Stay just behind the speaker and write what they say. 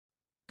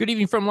Good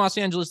evening from Los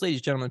Angeles, ladies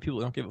and gentlemen, people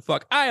who don't give a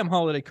fuck. I am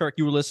Holiday Kirk.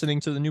 You were listening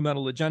to the New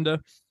Metal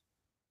Agenda.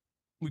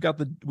 We've got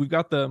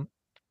the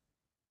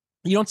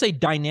you don't say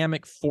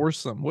dynamic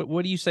foursome.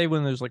 What do you say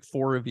when there's like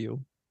four of you?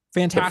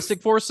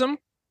 Fantastic foursome?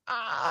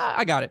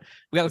 I got it.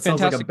 We got the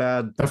fantastic.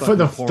 Sounds like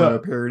a bad porno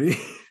parody.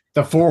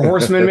 The Four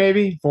Horsemen,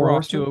 maybe. We're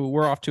off to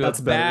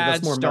a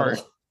bad start.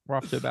 Metal. We're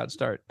off to a bad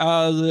start.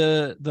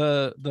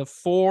 The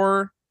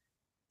four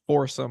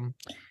foursome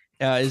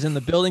is in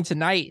the building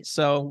tonight.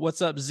 So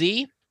what's up,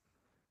 Z?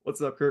 What's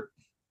up, Kirk?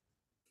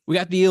 We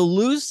got the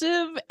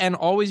elusive and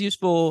always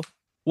useful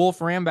Wolf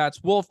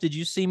Rambats. Wolf, did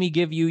you see me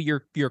give you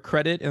your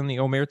credit in the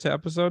Omerta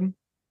episode?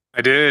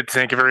 I did.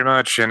 Thank you very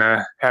much. And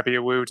happy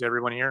awoo to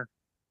everyone here.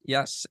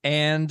 Yes.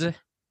 And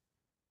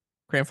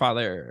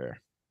grandfather.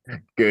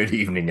 Good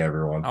evening,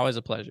 everyone. Always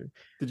a pleasure.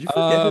 Did you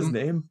forget his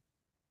name?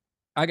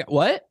 I got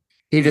what?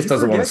 He just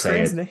doesn't want to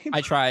say it. Name?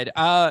 I tried.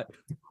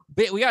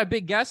 We got a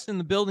big guest in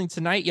the building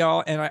tonight,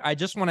 y'all. And I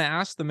just want to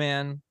ask the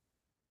man,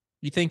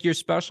 you think you're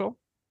special?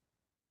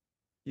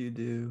 You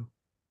do.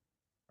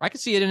 I can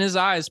see it in his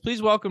eyes.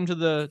 Please welcome to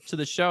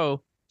the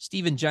show,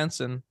 Steven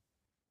Jensen.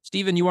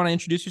 Steven, you want to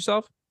introduce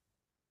yourself?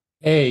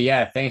 Hey,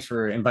 yeah, thanks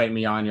for inviting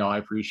me on, y'all. I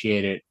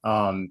appreciate it.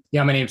 My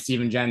name's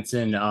Steven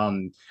Jensen.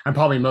 I'm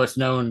probably most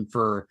known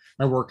for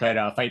my work at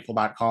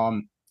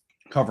Fightful.com,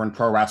 covering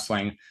pro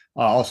wrestling.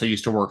 Also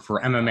used to work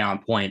for MMA On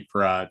Point,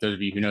 for those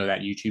of you who know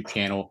that YouTube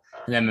channel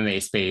in the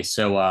MMA space.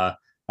 So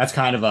that's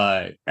kind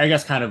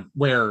of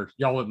where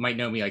y'all might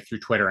know me, like through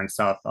Twitter and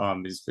stuff,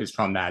 is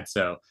from that.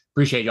 So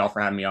appreciate y'all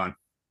for having me on.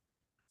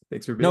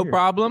 Thanks for being here. No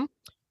problem.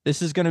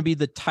 This is going to be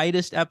the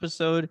tightest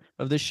episode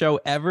of the show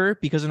ever,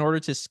 because in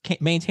order to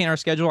maintain our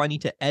schedule, I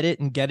need to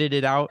edit and get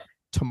it out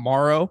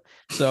tomorrow.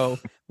 So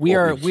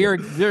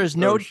there's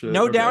no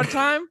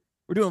downtime.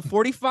 We're doing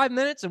 45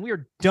 minutes and we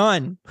are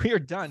done. We are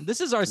done.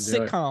 This is our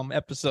sitcom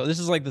episode. This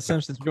is like The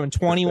Simpsons. We're doing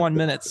 21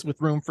 minutes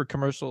with room for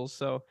commercials.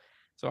 So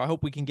I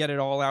hope we can get it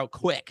all out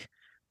quick.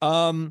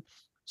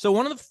 So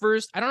one of the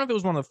first, I don't know if it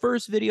was one of the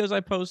first videos I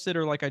posted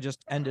or like I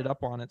just ended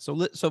up on it.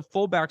 So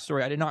full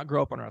backstory, I did not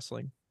grow up on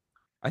wrestling.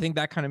 I think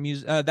that kind of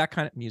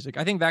music,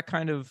 I think that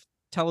kind of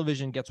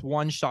television gets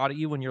one shot at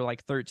you when you're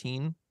like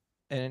 13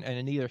 and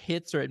it either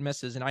hits or it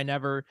misses. And I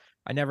never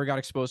got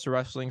exposed to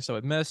wrestling, so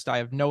it missed. I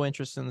have no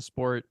interest in the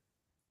sport.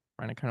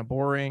 I find it kind of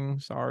boring.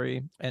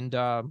 Sorry. And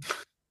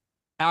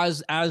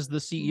as the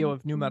CEO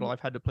of New Metal, I've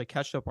had to play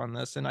catch up on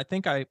this. And I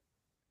think I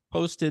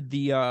posted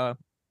the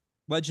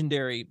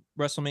legendary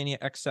WrestleMania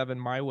X7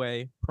 My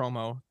Way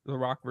promo, The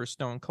Rock vs.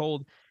 Stone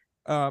Cold.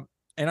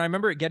 And I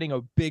remember it getting a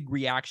big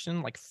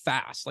reaction, like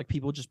fast, like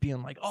people just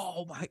being like,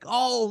 oh my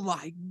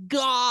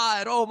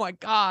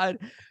God,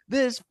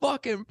 this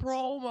fucking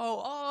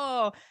promo.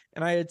 Oh,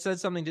 and I had said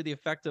something to the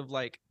effect of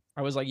like,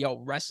 I was like, yo,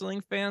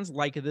 wrestling fans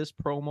like this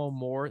promo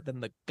more than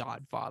The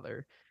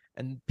Godfather.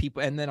 And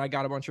then I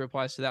got a bunch of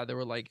replies to that. They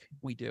were like,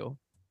 we do.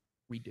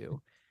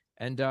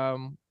 And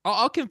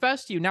I'll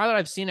confess to you, now that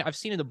I've seen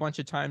it a bunch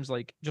of times,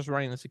 like just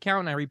running this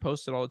account, and I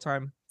repost it all the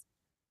time.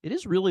 It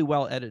is really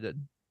well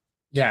edited.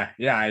 Yeah,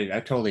 I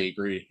totally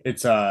agree.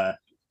 It's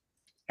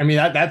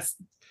that's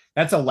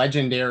a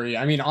legendary.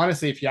 I mean,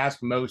 honestly, if you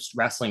ask most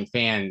wrestling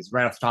fans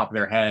right off the top of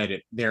their head,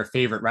 their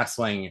favorite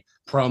wrestling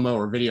promo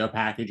or video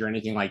package or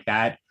anything like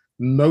that,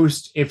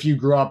 most, if you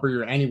grew up or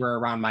you're anywhere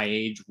around my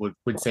age,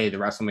 would say the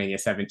WrestleMania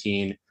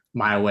 17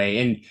 My Way.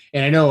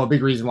 And I know a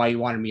big reason why you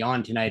wanted me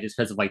on tonight is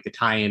because of like the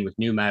tie-in with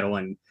New Metal.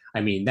 And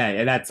I mean,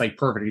 that's like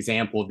perfect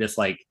example of this,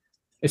 like,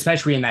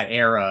 especially in that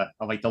era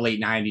of like the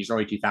late 90s,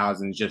 early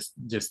 2000s,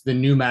 just the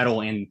New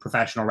Metal in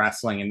professional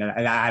wrestling and that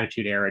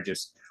Attitude Era,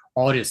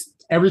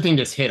 everything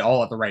just hit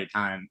all at the right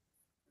time.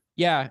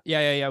 Yeah.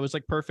 It was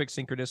like perfect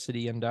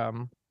synchronicity. And,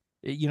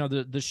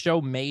 the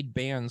show made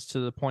bands to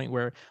the point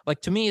where,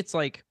 like, to me, it's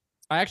like,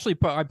 I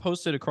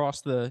posted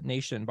across the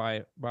nation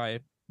by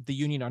the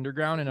Union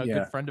Underground, and a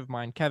good friend of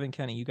mine, Kevin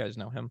Kenny, you guys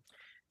know him.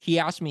 He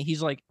asked me,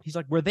 he's like,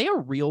 were they a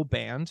real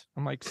band?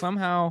 I'm like,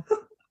 somehow,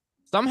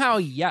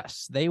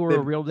 yes, they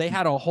were real. They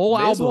had a whole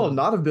album. May as well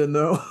not have been,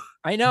 though.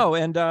 I know.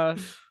 And I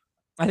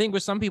think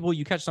with some people,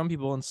 you catch some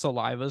people in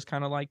Saliva's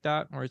kind of like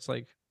that, where it's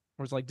like,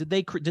 did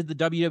the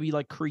WWE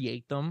like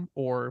create them,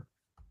 or?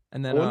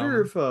 And then I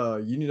wonder if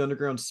Union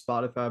Underground's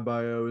Spotify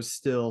bio is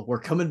still, we're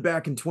coming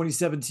back in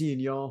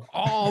 2017, y'all.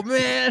 Oh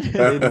man,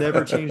 they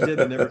never changed it.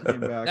 They never came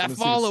back. That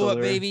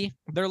follow-up, baby.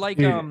 They're like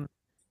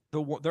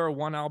they're a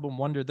one album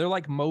wonder. They're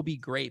like Moby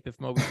Grape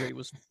if Moby Grape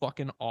was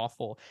fucking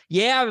awful.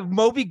 Yeah,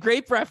 Moby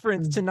Grape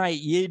reference tonight.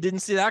 You didn't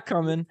see that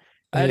coming.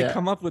 I had to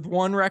come up with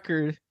one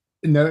record.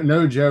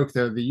 No joke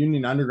though. The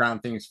Union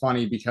Underground thing is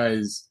funny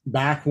because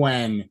back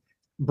when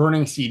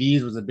burning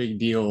CDs was a big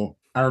deal,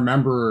 I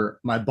remember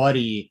my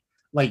buddy,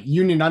 like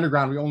Union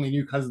Underground, we only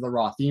knew because of the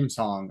Raw theme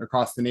song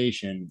across the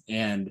nation.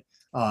 And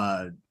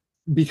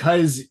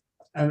because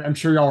I'm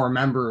sure y'all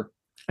remember,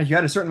 you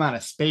had a certain amount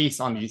of space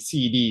on these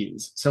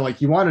CDs. So like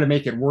you wanted to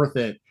make it worth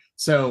it.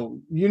 So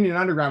Union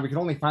Underground, we could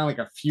only find like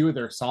a few of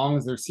their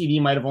songs. Their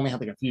CD might have only had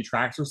like a few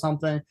tracks or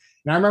something.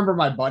 And I remember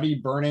my buddy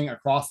burning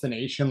Across the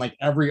Nation like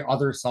every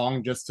other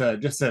song just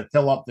to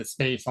fill up the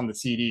space on the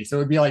CD. So it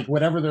would be like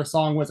whatever their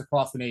song was,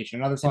 Across the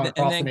Nation, another song Across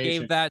the Nation. And then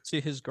gave that to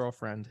his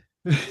girlfriend.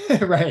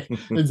 Right,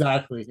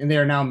 exactly. And they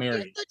are now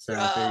married. So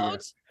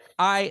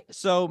by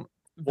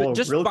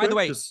the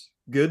way, just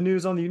good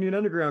news on the Union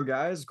Underground,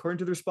 guys. According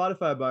to their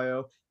Spotify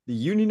bio, the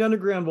Union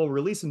Underground will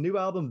release a new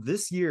album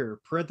this year,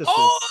 parenthesis,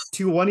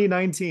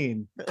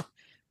 2019.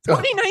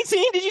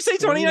 2019? Did you say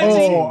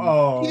 2019?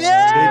 Oh,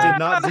 yeah. They did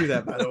not do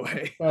that, by the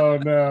way. Oh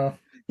no.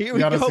 Here we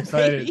go,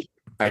 baby.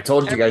 I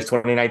told you guys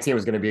 2019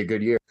 was going to be a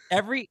good year.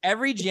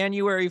 Every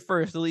January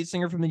 1st, the lead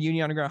singer from the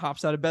Union Underground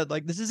hops out of bed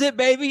like, this is it,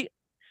 baby.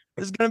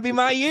 This is going to be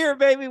my year,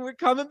 baby. We're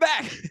coming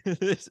back.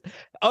 Update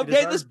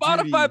the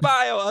Spotify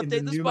bio.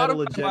 Update the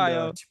Spotify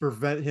bio. To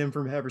prevent him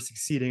from ever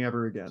succeeding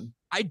ever again.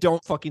 I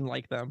don't fucking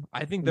like them.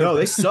 I think they're no,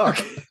 bad. They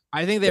suck.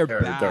 I think they're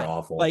bad. They're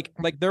awful. Like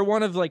they're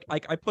one of like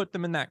I put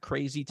them in that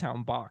crazy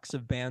town box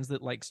of bands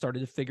that like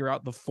started to figure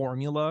out the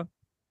formula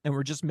and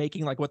were just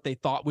making like what they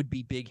thought would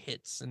be big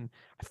hits. And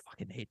I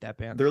fucking hate that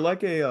band. They're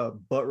like a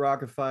butt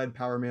rockified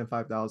Power Man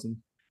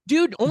 5000.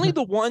 Dude, only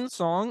the one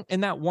song,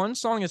 and that one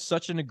song is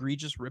such an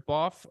egregious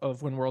ripoff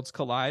of When Worlds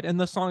Collide,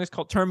 and the song is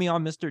called "Turn Me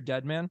On, Mr.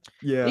 Deadman."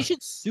 Yeah, they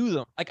should sue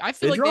them. Like I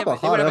feel they like drop they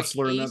a hot have F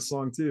slur in that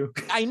song too.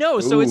 I know,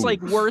 so it's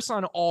like worse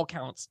on all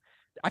counts.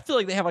 I feel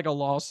like they have like a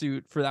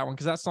lawsuit for that one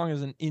because that song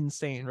is an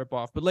insane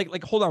ripoff. But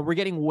like, hold on, we're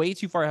getting way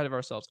too far ahead of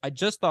ourselves. I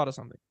just thought of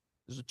something.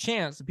 There's a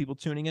chance that people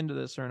tuning into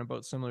this are in a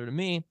boat similar to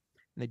me, and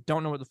they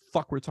don't know what the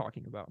fuck we're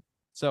talking about.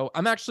 So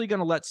I'm actually going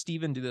to let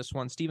Steven do this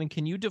one. Steven,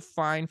 can you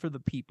define for the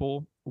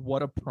people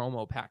what a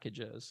promo package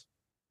is?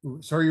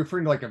 So are you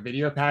referring to like a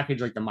video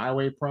package, like the My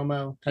Way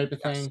promo type of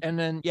thing? And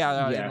then,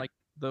 and like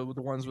the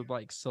ones with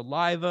like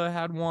Saliva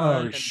had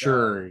one. Oh,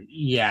 sure.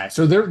 Yeah.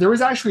 So there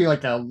was actually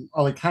like a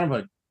kind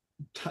of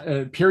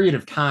a period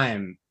of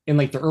time in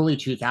like the early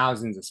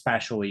 2000s,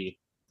 especially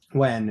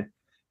when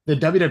the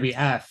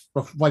WWF,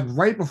 like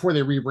right before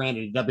they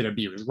rebranded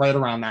WWE, it was right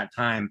around that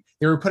time,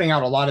 they were putting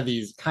out a lot of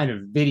these kind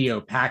of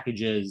video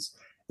packages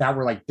that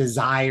were like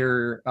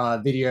Desire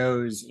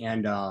videos.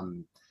 And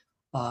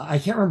I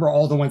can't remember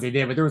all the ones they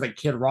did, but there was like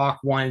Kid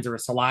Rock ones, there were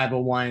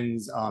Saliva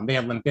ones, they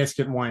had Limp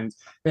Bizkit ones,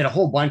 they had a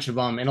whole bunch of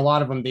them. And a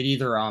lot of them, they'd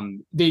either,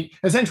 they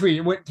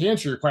essentially, to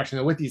answer your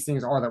question, what these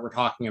things are that we're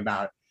talking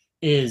about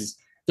is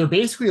they're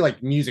basically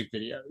like music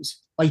videos,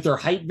 like they're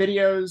hype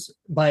videos,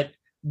 but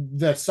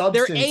the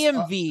substance, they're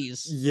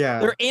AMVs.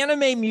 They're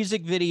anime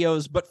music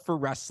videos, but for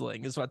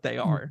wrestling is what they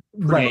are.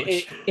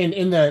 Right.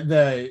 In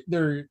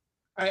they're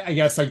I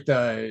guess like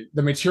the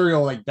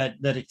material like that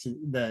it's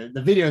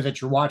the video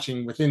that you're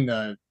watching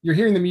you're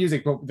hearing the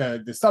music, but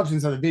the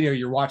substance of the video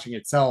you're watching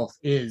itself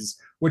is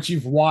what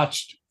you've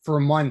watched for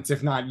months,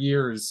 if not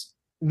years,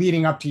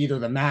 leading up to either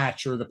the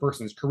match or the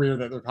person's career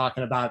that they're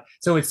talking about.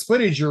 So it's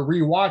footage you're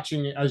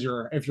rewatching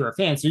if you're a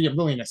fan, so you get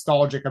really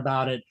nostalgic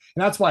about it.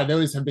 And that's why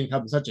those have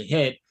become such a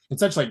hit and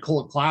such like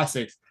cult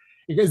classics,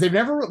 because they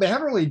haven't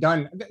really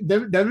done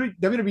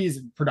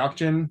WWE's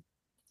production.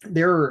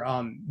 They're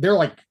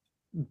like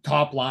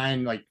top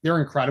line, like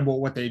they're incredible at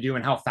what they do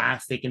and how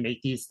fast they can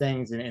make these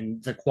things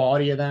and the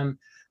quality of them.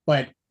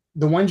 But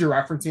the ones you're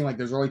referencing, like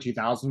those early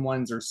 2000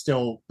 ones,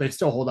 they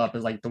still hold up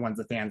as like the ones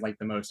the fans like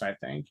the most, I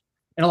think.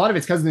 And a lot of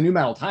it's because of the new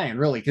metal tie-in,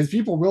 really, because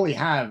people really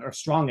have a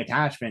strong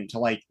attachment to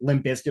like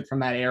Limp Bizkit from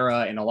that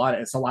era and a lot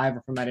of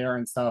Saliva from that era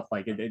and stuff.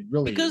 Like it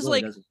really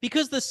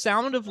because the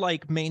sound of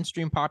like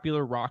mainstream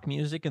popular rock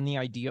music and the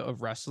idea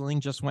of wrestling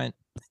just went.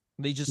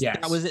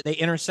 That was it. They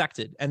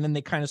intersected, and then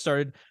they kind of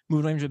started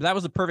moving away. But that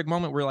was the perfect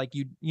moment where like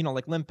you know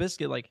like Limp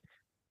Bizkit like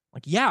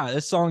yeah,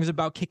 this song is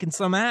about kicking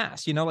some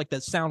ass. You know, like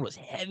that sound was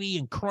heavy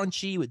and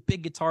crunchy with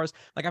big guitars.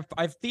 Like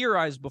I've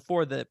theorized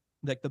before that.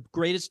 Like the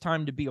greatest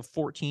time to be a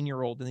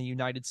 14-year-old in the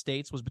United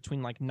States was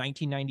between like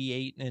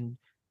 1998 and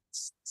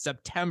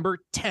September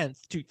 10th,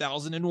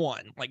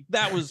 2001. Like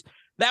that was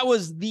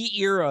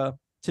the era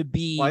to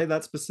be. Why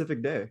that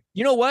specific day?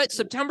 You know what?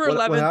 September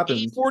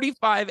 11th,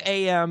 8:45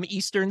 a.m.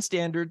 Eastern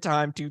Standard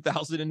Time,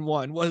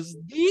 2001 was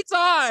the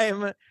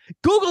time.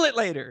 Google it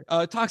later.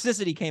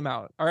 Toxicity came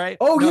out. All right.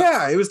 Oh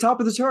yeah, it was top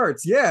of the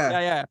charts.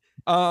 Yeah.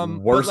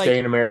 Worst day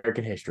in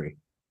American history.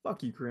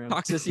 Fuck you, Cran.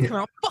 Toxicity came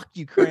out. Fuck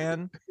you,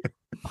 Cran.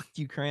 Fuck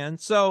you, Cran.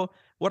 So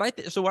what I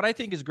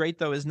think is great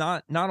though is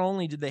not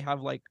only did they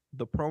have like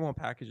the promo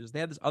packages, they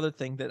had this other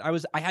thing that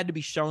I had to be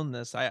shown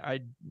this. I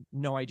had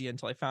no idea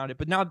until I found it,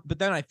 but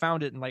then I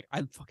found it and like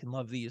I fucking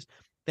love these.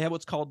 They have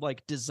what's called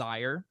like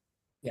Desire.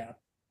 Yeah.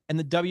 And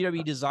the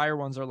WWE Desire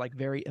ones are like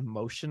very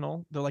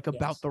emotional. They're like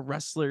about the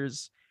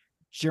wrestler's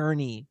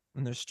journey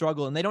and their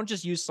struggle, and they don't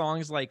just use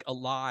songs like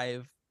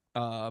Alive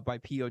by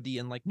POD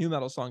and like new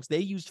metal songs. They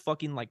used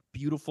fucking like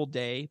Beautiful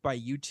Day by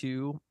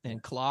U2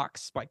 and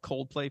Clocks by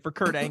Coldplay for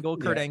Kurt Angle.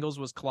 Kurt Angle's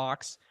was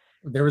Clocks.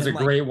 There was a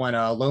great one,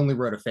 Lonely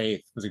Road of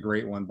Faith was a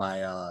great one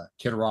by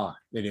Kid Rock.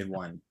 They did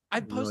one. I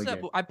posted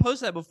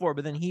that before,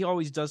 but then he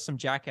always does some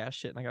jackass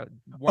shit, and I got.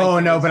 Oh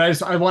no, but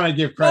I want to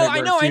give credit. Oh,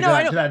 I know.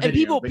 And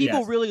video,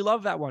 people really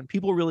love that one.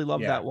 People really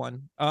love that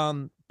one.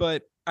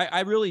 But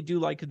I really do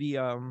like the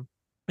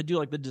I do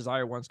like the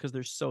Desire ones because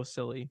they're so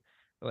silly.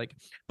 Like,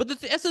 but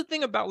that's the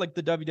thing about like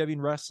the WWE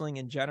and wrestling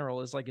in general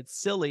is like it's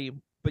silly,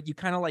 but you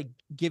kind of like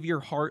give your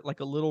heart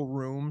like a little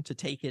room to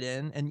take it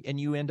in, and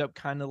you end up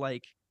kind of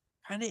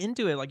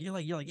into it. Like you're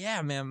like,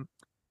 yeah, man,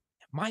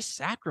 my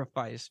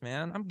sacrifice,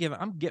 man. I'm giving.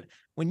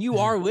 When you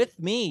are with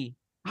me,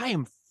 I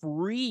am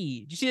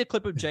free. Did you see the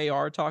clip of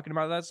JR talking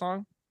about that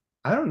song?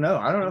 I don't know.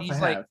 I don't know if he's I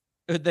like,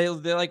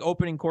 have. They're like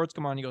opening chords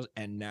come on. He goes,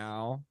 and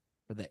now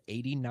for the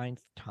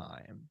 89th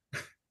time,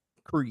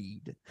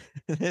 Creed.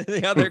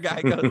 The other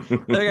guy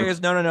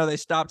goes, no, they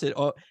stopped it.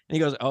 Oh, and he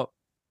goes, oh,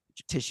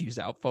 tissues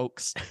out,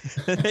 folks.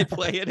 They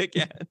play it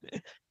again.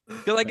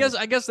 Because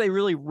I guess they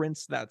really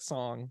rinsed that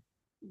song.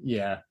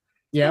 Yeah.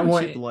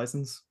 Cheap the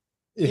license.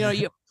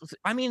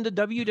 I mean, the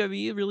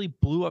WWE really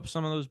blew up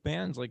some of those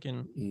bands like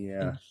in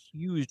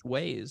huge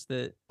ways.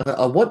 That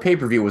what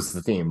pay-per-view was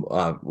the theme?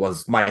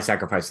 Was My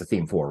Sacrifice the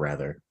theme for,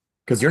 rather?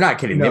 Because you're not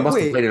kidding. They must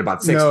have played it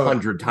about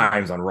 600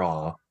 times on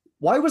Raw.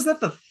 Why was that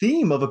the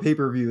theme of a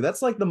pay-per-view?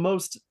 That's like the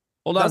most.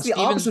 That's the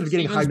opposite of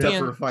getting hyped up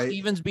for a fight.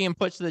 Steven's being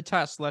put to the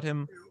test. Let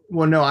him.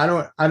 Well, no, I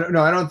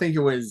don't think it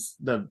was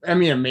the. I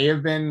mean, it may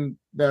have been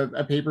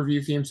a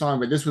pay-per-view theme song,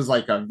 but this was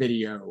like a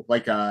video,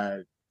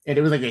 and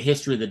it was like a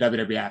history of the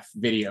WWF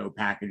video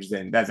package.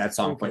 Then that's that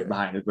song played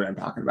behind is what I'm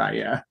talking about.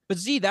 Yeah. But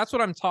Z, that's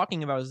what I'm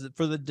talking about. Is that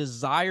for the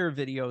Desire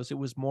videos, it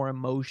was more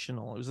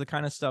emotional. It was the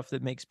kind of stuff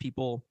that makes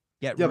people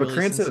get really but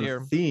Cran sincere.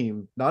 said a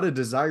theme, not a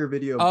Desire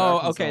video.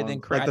 Oh, okay, song.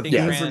 then like the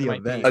theme for the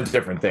event, a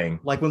different thing.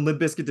 Like when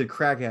Limp Bizkit did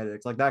Crack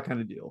Addicts, like that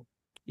kind of deal.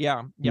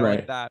 Yeah, right.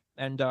 Like that.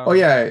 And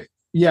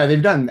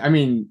they've done. I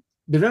mean,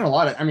 they've done a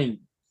lot of. I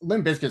mean,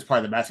 Limp Bizkit's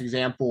probably the best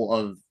example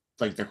of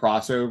like the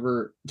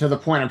crossover to the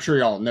point. I'm sure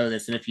y'all know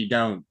this, and if you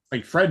don't,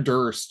 like Fred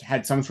Durst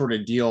had some sort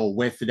of deal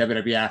with the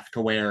WWF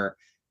to where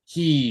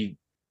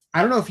I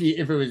don't know if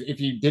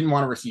he didn't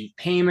want to receive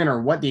payment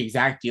or what the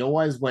exact deal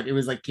was, but it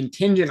was like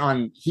contingent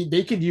on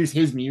they could use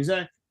his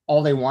music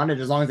all they wanted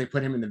as long as they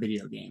put him in the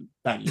video game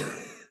that year.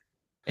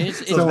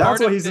 So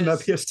that's why he's in that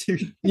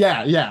PS2.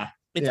 Yeah.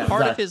 It's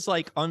part of his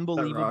like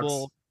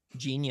unbelievable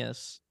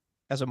genius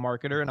as a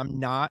marketer, and I'm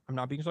not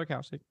being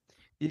sarcastic.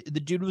 The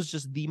dude was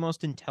just the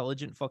most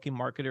intelligent fucking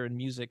marketer in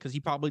music because he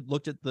probably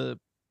looked at the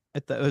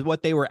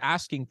what they were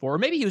asking for. Or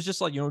maybe he was just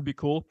like, it'd be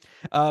cool.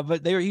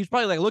 But he was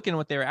probably like looking at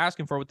what they were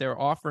asking for, what they were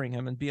offering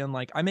him, and being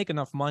like, I make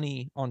enough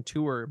money on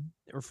tour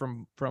or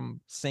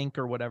from Sync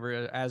or whatever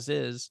as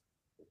is.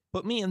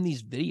 Put me in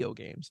these video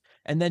games.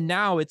 And then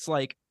now it's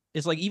like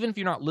even if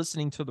you're not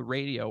listening to the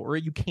radio or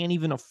you can't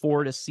even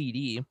afford a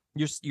CD,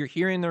 you're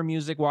hearing their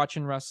music,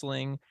 watching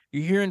wrestling.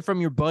 You're hearing from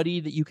your buddy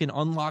that you can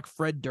unlock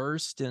Fred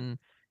Durst and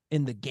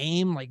in the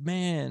game. Like,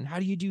 man, how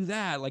do you do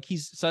that? Like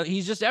he's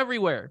just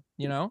everywhere,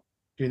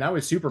 Dude, that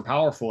was super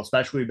powerful,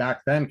 especially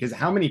back then. Because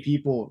how many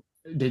people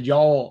did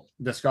y'all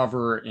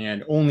discover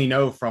and only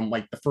know from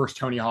like the first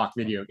Tony Hawk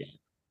video game?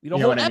 We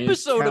had a whole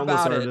episode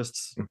about it.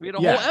 We had a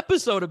whole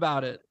episode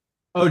about it.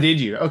 Oh,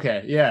 did you?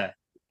 Okay, yeah.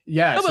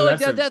 No, so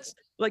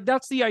but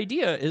that's the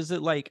idea. Is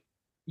that like,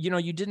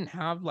 you didn't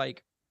have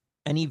like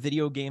any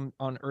video game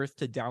on earth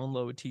to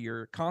download to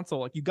your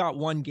console. Like you got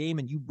one game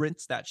and you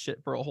rinsed that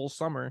shit for a whole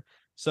summer.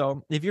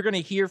 So if you're gonna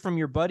hear from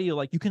your buddy,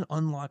 like you can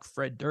unlock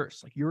Fred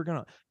Durst, like you were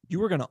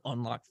gonna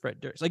unlock Fred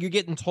Durst. Like you're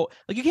getting told,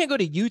 like you can't go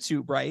to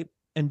YouTube, right,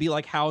 and be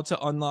like how to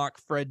unlock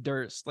Fred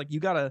Durst. Like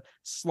you gotta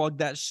slug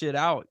that shit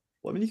out.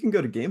 Well, I mean, you can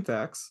go to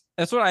GameFAQs.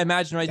 That's what I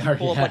imagine, right? You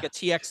pull up like a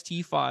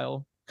TXT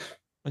file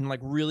and like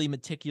really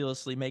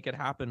meticulously make it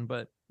happen.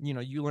 But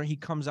you learn he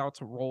comes out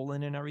to roll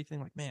in and everything.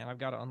 Like, man, I've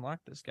got to unlock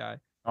this guy.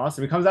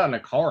 Awesome. He comes out in a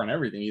car and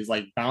everything. He's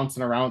like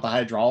bouncing around with the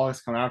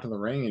hydraulics coming out to the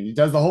ring, and he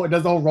does the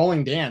whole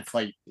rolling dance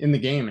like in the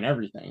game and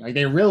everything. Like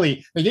they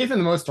gave him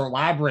the most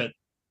elaborate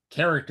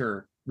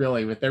character,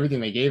 really, with everything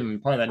they gave him.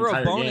 Probably that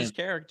entire game. Bonus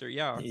character,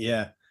 yeah.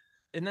 Yeah.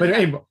 And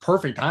then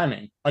perfect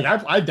timing. Like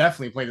I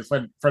definitely played this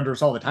Fred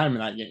Durst all the time in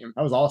that game.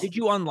 That was awesome. Did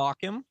you unlock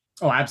him?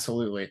 Oh,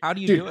 absolutely. How do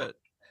you do it?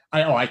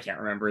 I can't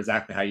remember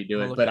exactly how you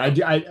do it, but I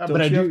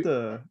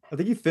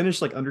think you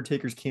finished like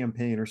Undertaker's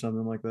campaign or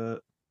something like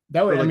that.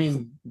 That would,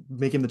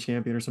 make him the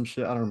champion or some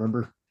shit. I don't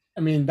remember.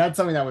 I mean, that's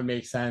something that would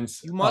make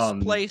sense. You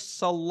must play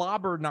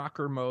Slobber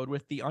Knocker mode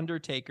with the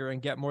Undertaker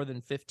and get more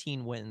than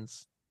 15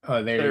 wins.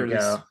 Oh, there you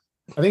go.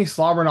 I think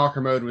Slobber Knocker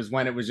mode was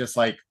when it was just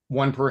like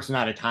one person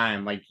at a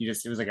time. Like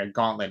it was like a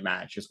gauntlet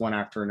match, just one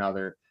after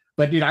another.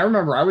 But dude, I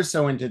remember I was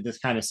so into this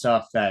kind of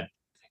stuff that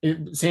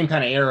same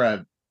kind of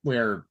era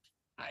where,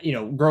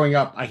 growing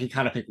up, I could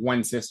kind of pick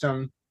one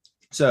system.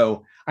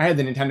 So I had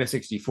the Nintendo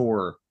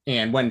 64,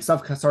 and when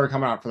stuff started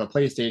coming out for the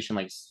PlayStation,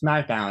 like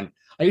SmackDown,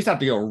 I used to have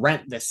to go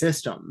rent the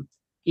system,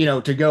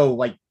 to go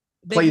like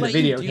play the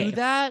video game. Do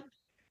that?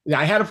 Yeah,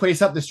 I had a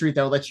place up the street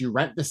that would let you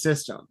rent the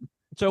system.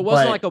 So it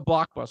wasn't like a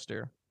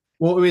Blockbuster.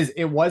 Well,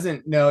 it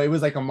wasn't. No, it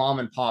was like a mom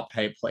and pop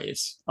type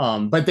place.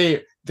 But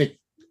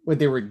what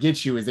they would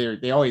get you is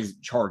they always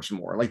charged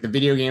more. Like the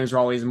video games were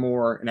always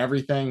more and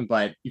everything,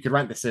 but you could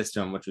rent the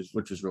system, which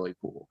was really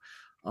cool.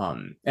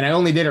 And I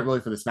only did it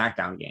really for the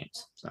SmackDown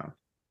games. So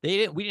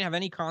we didn't have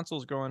any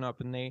consoles growing up,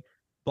 and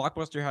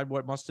Blockbuster had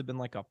what must have been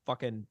like a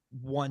fucking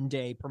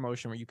 1-day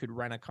promotion where you could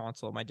rent a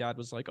console. My dad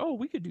was like, "Oh,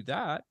 we could do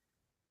that."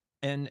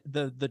 And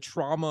the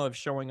trauma of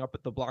showing up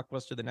at the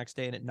Blockbuster the next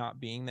day and it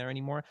not being there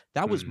anymore,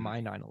 that was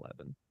my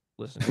 9/11.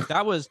 Listen,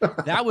 that was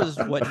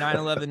what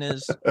 9/11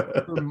 is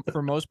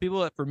for most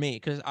people. For me,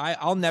 because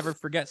I'll never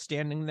forget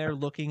standing there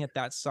looking at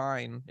that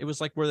sign. It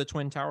was like where the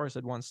Twin Towers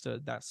had once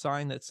stood. That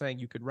sign that saying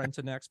you could rent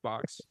an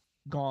Xbox,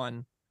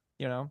 gone.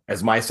 You know,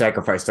 as My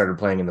Sacrifice started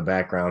playing in the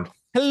background.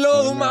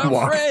 Hello, my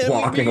friend.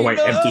 Walking away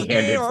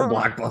empty-handed from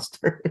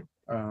Blockbuster.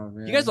 oh,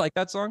 man. You guys like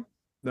that song?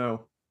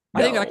 No.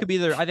 I think that could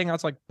be I think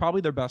that's like probably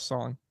their best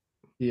song.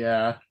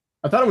 Yeah,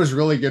 I thought it was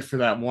really good for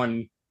that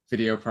one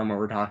video promo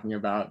we're talking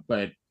about,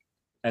 but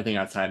I think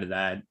outside of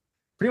that,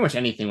 pretty much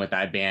anything with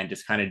that band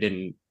just kind of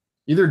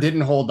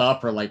didn't hold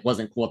up or like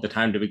wasn't cool at the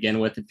time to begin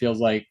with. It feels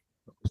like.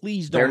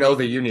 Please don't.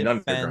 The Union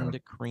defend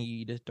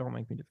Creed. Don't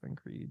make me defend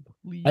Creed.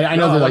 I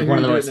know they're like one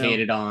of the most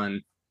hated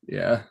on.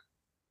 Yeah.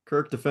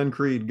 Kirk, defend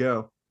Creed.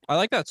 Go. I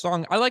like that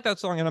song.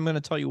 And I'm going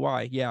to tell you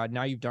why. Yeah,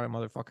 now you've done it,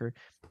 motherfucker.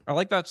 I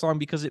like that song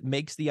because it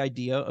makes the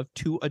idea of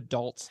two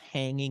adults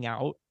hanging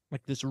out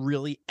like this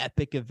really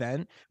epic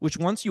event, which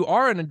once you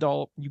are an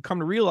adult, you come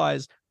to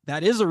realize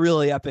that is a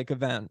really epic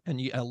event. And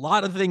a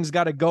lot of things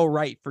got to go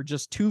right for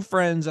just two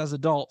friends as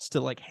adults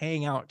to like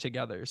hang out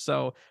together.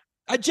 So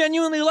I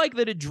genuinely like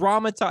that it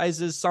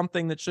dramatizes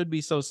something that should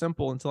be so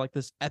simple into like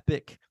this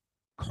epic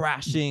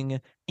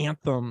crashing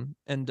anthem.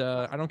 And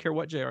I don't care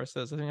what JR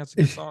says. I think that's a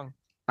good song.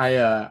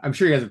 I'm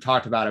sure you guys have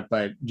talked about it,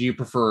 but do you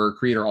prefer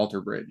Creed or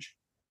Alter Bridge?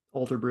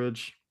 Alter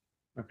Bridge.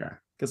 Okay.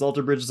 Because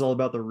Alter Bridge is all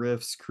about the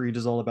riffs. Creed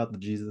is all about the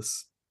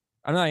Jesus.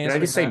 I'm not answering.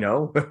 Can I just say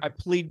no? I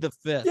plead the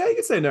fifth. Yeah, you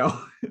can say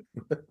no.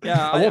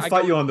 Yeah, I won't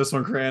fight you on this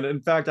one, Cran.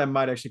 In fact, I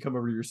might actually come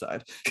over to your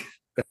side.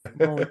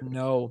 Oh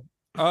no.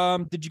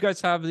 Did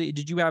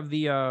you have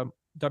the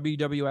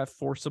WWF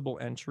Forcible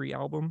Entry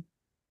album?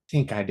 I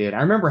think I did.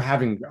 I remember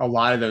having a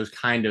lot of those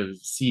kind of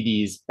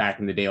CDs back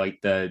in the day. Like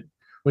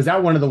was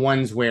that one of the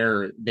ones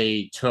where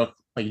they took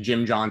like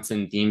Jim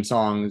Johnson theme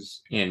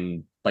songs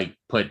and like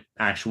put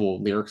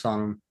actual lyrics on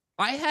them?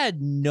 I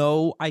had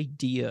no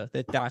idea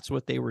that that's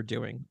what they were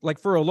doing. Like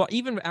for a lot,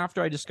 even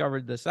after I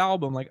discovered this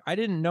album, like I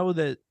didn't know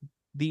that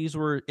these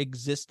were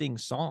existing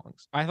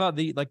songs. I thought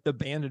the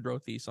band had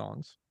wrote these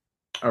songs.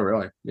 Oh,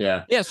 really?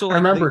 Yeah. Yeah. So like, I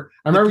remember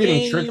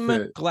getting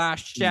tricked.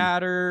 Glass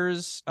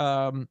Shatters,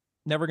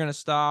 Never Gonna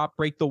Stop,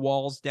 Break the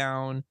Walls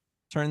Down,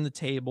 Turn the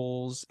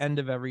Tables, End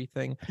of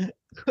Everything.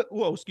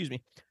 Whoa, excuse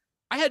me.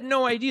 I had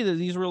no idea that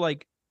these were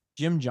like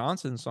Jim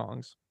Johnson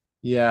songs.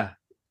 Yeah.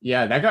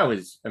 Yeah, that guy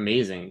was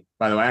amazing.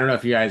 By the way, I don't know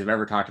if you guys have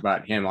ever talked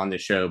about him on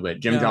this show, but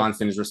Jim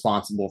Johnson is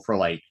responsible for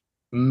like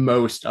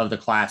most of the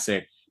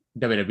classic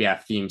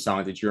WWF theme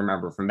songs that you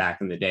remember from back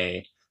in the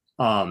day.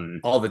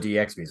 All the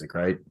DX music,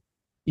 right?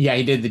 Yeah,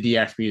 he did the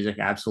DX music,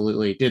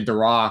 absolutely. Did The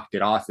Rock,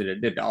 did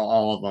Austin, did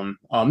all of them.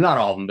 Not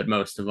all of them, but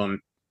most of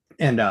them.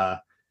 And I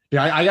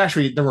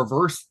actually, the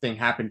reverse thing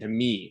happened to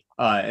me,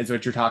 is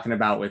what you're talking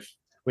about with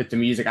the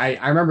music.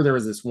 I remember there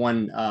was this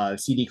one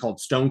CD called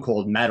Stone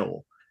Cold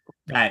Metal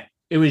that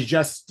it was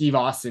just Steve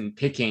Austin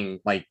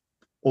picking like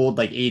old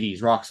like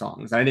 80s rock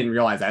songs. And I didn't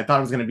realize that. I thought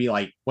it was going to be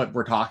like what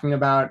we're talking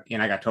about,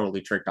 and I got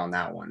totally tricked on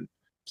that one.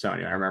 So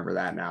anyway, I remember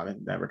that now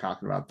that we're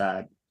talking about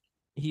that.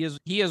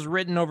 He has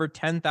written over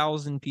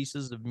 10,000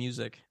 pieces of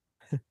music.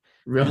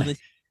 Really?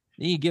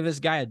 You give this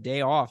guy a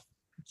day off.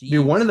 Jeez.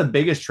 Dude, one of the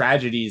biggest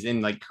tragedies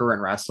in like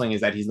current wrestling is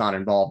that he's not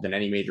involved in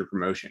any major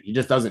promotion. He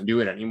just doesn't do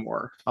it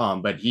anymore.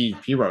 But he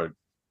wrote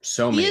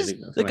so many.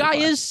 The guy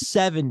is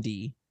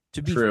 70.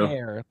 To be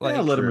fair, like,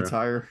 let him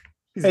retire.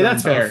 Hey,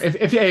 that's fair.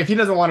 If he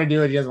doesn't want to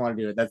do it, he doesn't want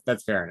to do it.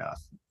 That's fair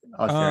enough.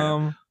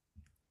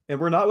 And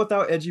we're not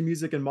without edgy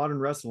music in modern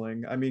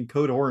wrestling. I mean,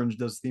 Code Orange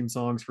does theme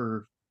songs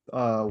for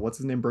what's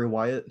his name, Bray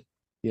Wyatt.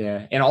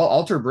 Yeah, and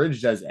Alter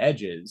Bridge does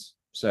Edges.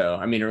 So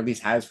I mean, or at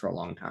least has for a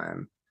long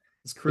time.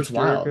 Is Chris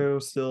Jericho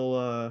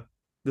still?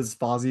 Does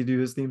Fozzy do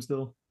his theme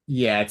still?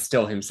 Yeah, it's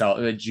still himself.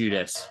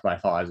 Judas by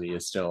Fozzy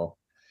is still.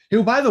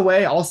 Who, by the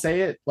way, I'll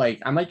say it.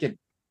 Like I might get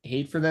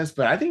hate for this,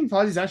 but I think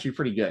Fozzy's actually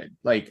pretty good.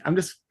 Like I'm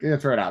just gonna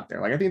throw it out there.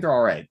 Like I think they're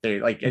all right. They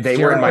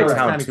were in my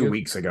town 2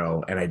 weeks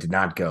ago, and I did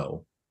not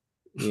go.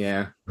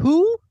 Yeah.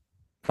 Who?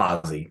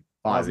 Fozzy.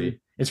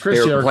 It's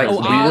Chris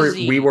Jericho.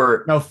 We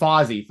were no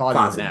Fozzy.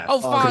 Fozzy.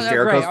 Oh, Fozzy.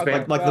 Jericho's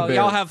right. Like the bear.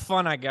 Y'all have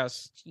fun, I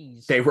guess.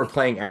 Jeez. They were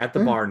playing at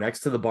the bar next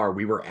to the bar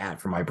we were at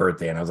for my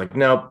birthday, and I was like,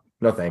 nope,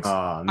 no thanks.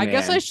 I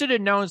guess I should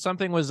have known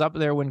something was up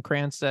there when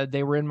Cran said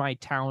they were in my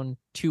town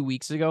 2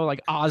 weeks ago.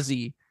 Like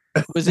Ozzy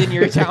was in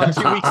your town 2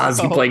 weeks ago.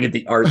 Ozzy playing at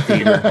the Art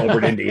Theater in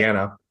Holbrook,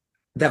 Indiana.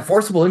 That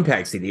Forcible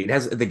Impact CD, it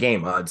has the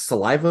game.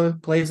 Saliva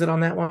plays it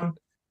on that one.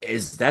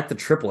 Is that the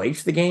Triple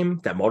H the game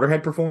that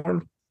Motorhead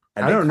performed?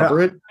 I don't know.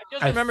 It?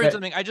 I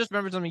just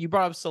remembered something. You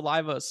brought up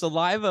Saliva.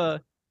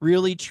 Saliva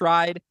really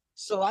tried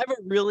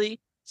to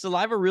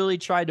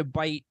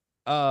bite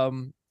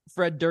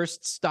Fred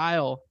Durst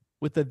style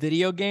with the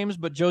video games,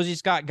 but Josie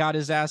Scott got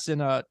his ass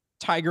in a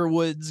Tiger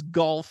Woods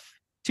Golf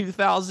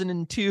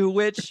 2002,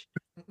 which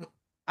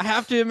I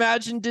have to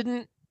imagine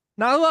didn't.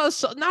 Not a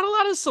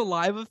lot of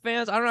Saliva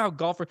fans. I don't know how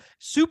golfer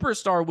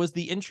Superstar was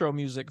the intro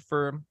music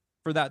for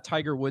that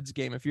Tiger Woods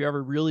game. If you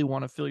ever really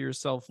want to feel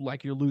yourself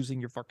like you're losing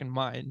your fucking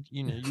mind,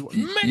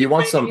 you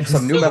want some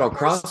new metal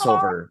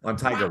crossover on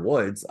Tiger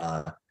Woods.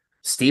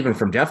 Steven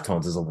from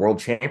Deftones is a world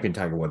champion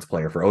Tiger Woods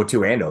player for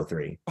 02 and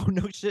 03. Oh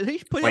no shit! He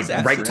put like his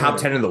ass right top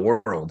 10 in the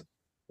world.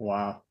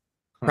 Wow.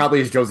 Probably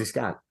is Josie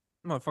Scott.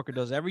 Motherfucker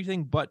does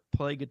everything but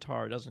play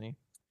guitar, doesn't he?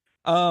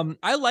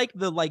 I like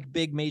the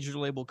big major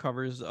label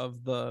covers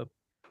of the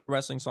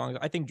wrestling songs.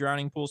 I think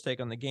Drowning Pool's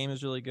take on the game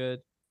is really good.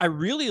 I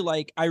really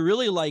like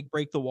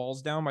Break the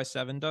Walls Down by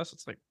Seven Dust.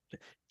 It's like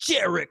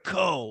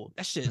Jericho.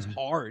 That shit is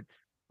hard.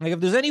 Like if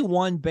there's any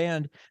one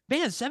band,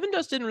 Seven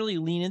Dust didn't really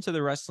lean into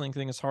the wrestling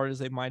thing as hard as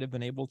they might have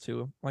been able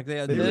to. Like they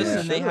had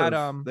and they had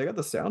they got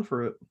the sound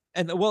for it.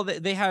 And well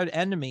they had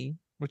Enemy,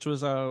 which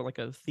was like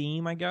a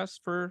theme, I guess,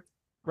 for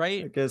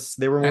right. I guess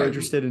they were more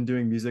interested in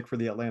doing music for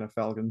the Atlanta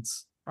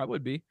Falcons. I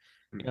would be,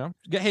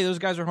 Hey, those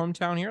guys are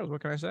hometown heroes.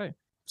 What can I say?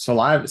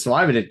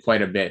 Saliva did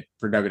quite a bit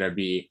for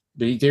WWE.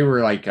 They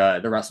were like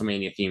the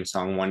WrestleMania theme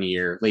song one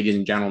year. Ladies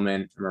and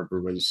Gentlemen, I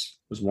remember was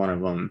one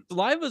of them.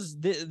 Saliva's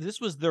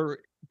this was their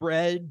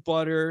bread,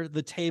 butter,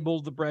 the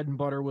table, the bread and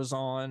butter was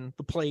on,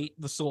 the plate,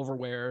 the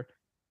silverware.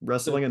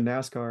 Wrestling and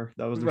NASCAR.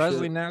 That was the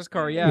wrestling shit.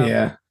 NASCAR,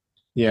 yeah.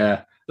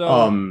 Yeah.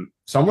 So,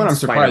 someone I'm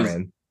surprised.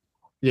 Spider-Man.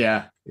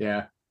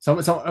 Yeah. So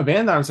a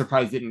band that I'm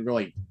surprised didn't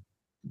really.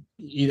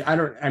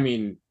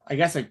 I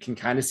guess I can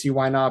kind of see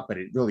why not, but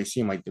it really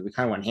seemed like we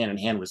kind of went hand in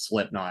hand with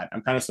Slipknot.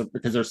 I'm kind of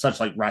because they're such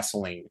like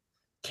wrestling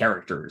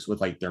characters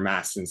with like their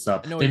masks and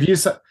stuff. They've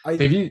used some of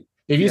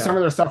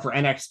their stuff for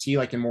NXT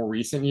like in more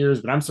recent years,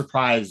 but I'm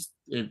surprised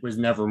it was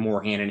never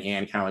more hand in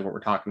hand, kind of like what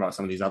we're talking about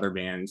some of these other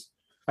bands.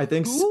 I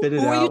think Spit It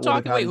Out. Who are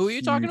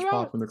you talking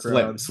about? From the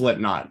crowd.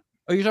 Slipknot.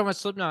 Oh, you're talking about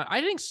Slipknot.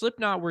 I think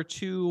Slipknot were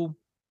too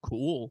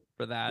cool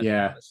for that.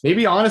 Yeah,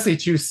 maybe honestly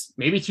too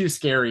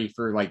scary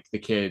for like the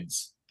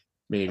kids.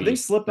 Maybe. I think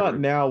Slipknot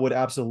now would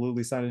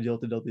absolutely sign a deal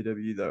to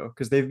WWE though,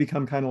 because they've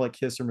become kind of like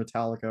Kiss or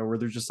Metallica, where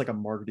they're just like a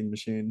marketing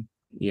machine.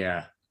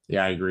 Yeah,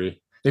 I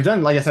agree. They've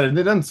done, like I said,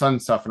 they've done some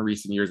stuff in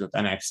recent years with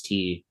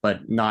NXT,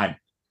 but not.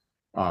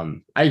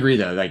 I agree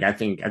though. Like I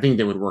think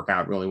they would work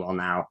out really well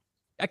now.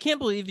 I can't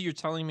believe that you're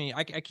telling me.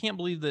 I can't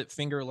believe that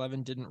Finger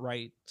 11 didn't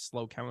write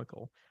Slow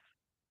Chemical.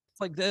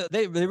 It's like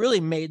they really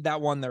made that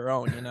one their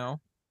own.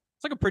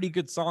 It's like a pretty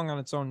good song on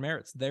its own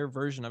merits. Their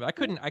version of it. I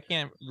couldn't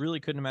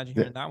imagine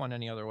hearing that one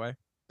any other way.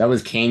 That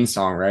was Kane's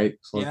song, right?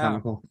 Slow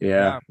Chemical.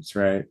 Yeah, that's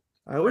right.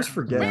 I always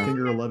forget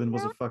Finger 11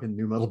 was a fucking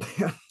new metal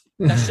band.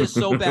 That's just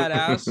so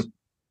badass.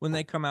 When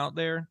they come out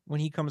there, when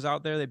he comes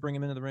out there, they bring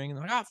him into the ring and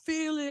they're like, I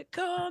feel it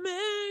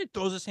coming.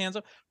 Throws his hands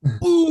up,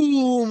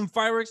 boom,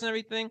 fireworks and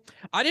everything.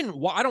 I don't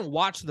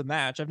watch the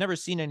match. I've never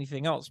seen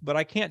anything else, but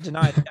I can't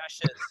deny that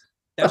shit.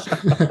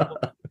 Cool.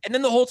 And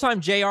then the whole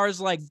time, JR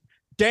is like,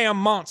 damn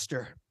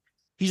monster.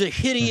 He's a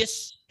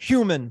hideous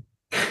human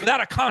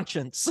without a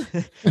conscience.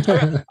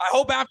 I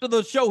hope after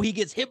the show he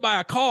gets hit by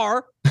a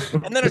car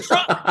and then a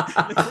truck.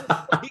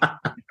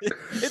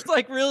 It's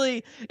like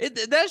really,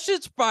 that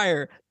shit's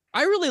fire.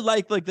 I really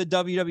like the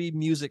WWE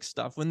music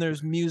stuff when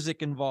there's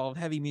music involved,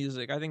 heavy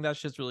music. I think that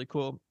shit's really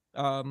cool.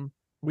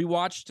 We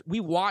watched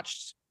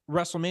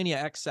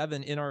WrestleMania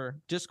X7 in our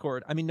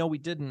Discord. I mean, no, we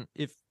didn't.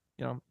 If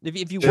you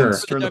Sure.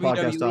 work for the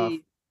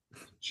WWE,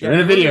 in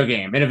a video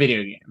game.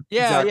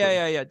 Yeah, Exactly.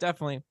 yeah,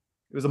 definitely.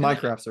 It was a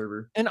Minecraft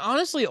server. And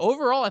honestly,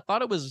 overall, I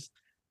thought it was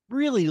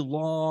really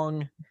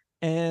long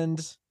and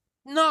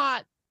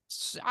not.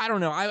 I don't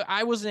know.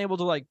 I wasn't able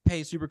to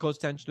pay super close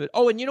attention to it.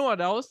 Oh, and you know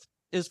what else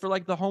is for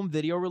the home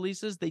video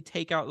releases? They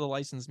take out the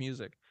licensed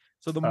music.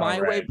 So the My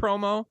Way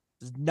promo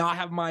does not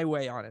have My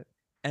Way on it.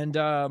 And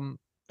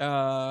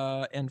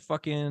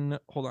fucking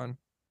hold on.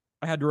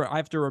 I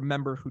have to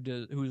remember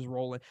who's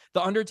rolling.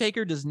 The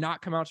Undertaker does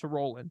not come out to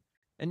Rollin'.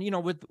 And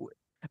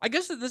I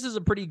guess that this is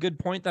a pretty good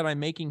point that I'm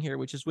making here,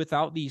 which is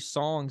without these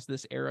songs,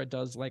 this era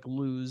does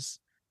lose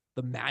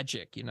the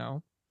magic,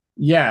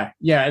 Yeah,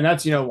 and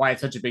that's why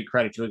it's such a big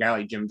credit to a guy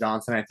like Jim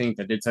Johnson. I think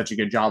that did such a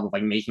good job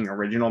of making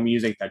original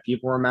music that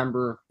people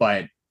remember.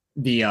 But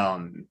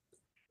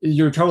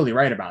you're totally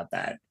right about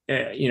that.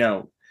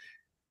 The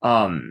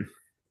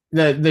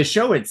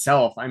show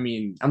itself. I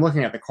mean, I'm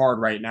looking at the card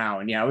right now,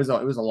 and yeah, it was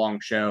a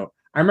long show.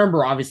 I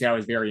remember obviously I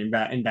was very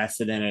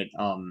invested in it.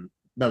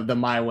 The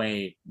My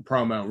Way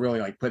promo really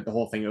put the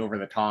whole thing over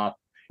the top.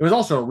 It was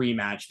also a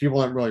rematch.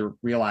 People didn't really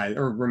realize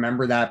or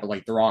remember that,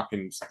 but The Rock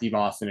and Steve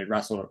Austin had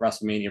wrestled at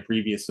WrestleMania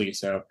previously,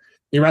 so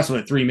they wrestled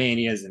at 3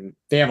 Manias, and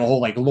they have a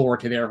whole lore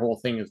to their whole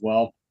thing as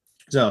well.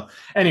 So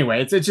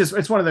anyway,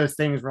 it's one of those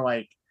things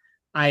where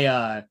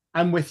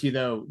I'm with you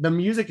though. The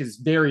music is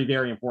very,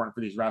 very important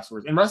for these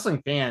wrestlers, and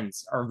wrestling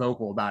fans are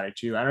vocal about it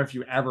too. I don't know if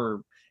you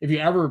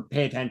ever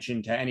pay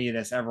attention to any of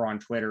this ever on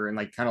Twitter and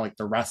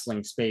the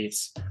wrestling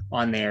space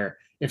on there.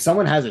 If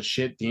someone has a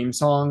shit theme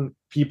song,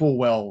 people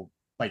will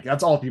Like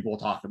that's all people will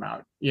talk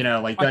about,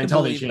 like I can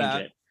until they believe change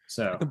that. it.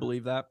 So I can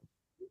believe that.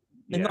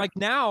 And yeah. like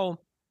now,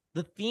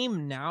 the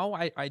theme now,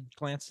 I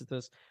glanced at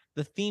this.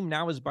 The theme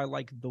now is by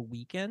like The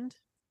Weeknd.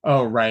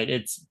 Oh, right.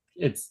 It's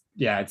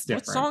different.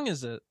 What song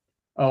is it?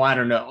 Oh, I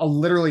don't know.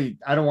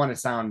 I don't want to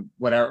sound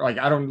whatever. Like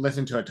I don't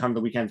listen to a ton of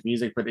The Weeknd's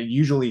music, but it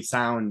usually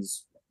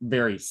sounds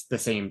very the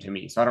same to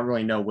me. So I don't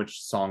really know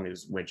which song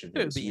is which of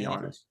these, to be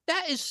honest.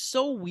 That is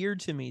so weird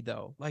to me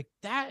though. Like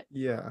that.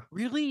 Yeah.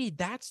 Really,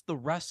 that's the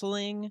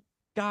wrestling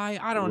guy.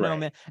 I don't know,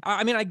 man.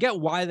 I mean, I get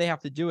why they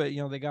have to do it.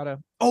 They gotta.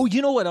 Oh,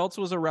 you know what else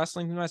was a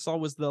wrestling thing I saw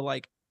was the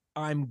like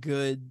 "I'm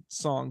Good"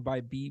 song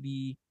by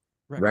BB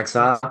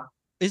Rexha.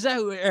 Is that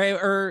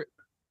or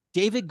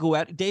David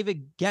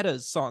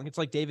Guetta's song? It's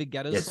like David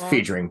Guetta's song.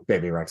 Featuring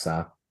Baby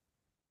Rexha.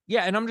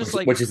 Yeah, and I'm just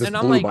like, which is this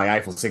Blue by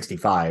Eiffel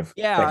 65.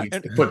 Yeah,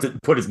 that he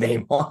put his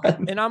name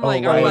on. And I'm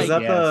like, I'm like, is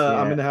that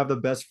I'm gonna have the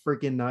best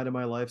freaking night of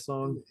my life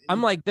song?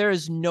 I'm like, there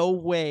is no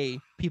way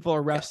people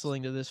are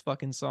wrestling to this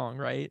fucking song,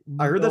 right?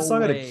 I heard that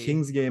song at a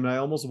Kings game, and I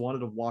almost wanted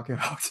to walk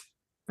out.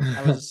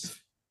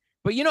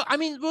 But I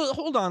mean, well,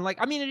 hold on, like,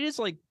 I mean, it is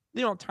like,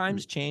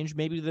 times change.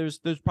 Maybe there's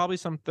probably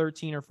some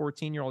 13 or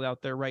 14-year-old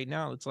out there right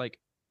now that's like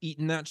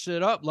eating that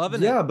shit up,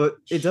 loving it. Yeah, but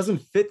it doesn't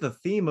fit the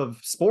theme of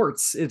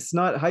sports. It's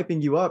not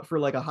hyping you up for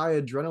like a high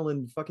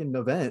adrenaline fucking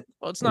event.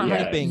 Well, it's not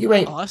hyping you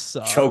ain't us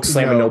up. Choke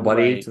slamming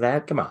nobody to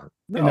that. Come on.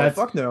 No,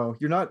 fuck no.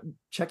 You're not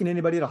checking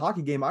anybody at a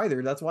hockey game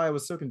either. That's why I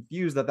was so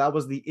confused that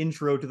was the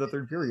intro to the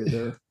third period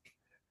there.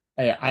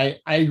 Hey,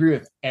 I agree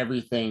with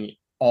everything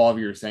all of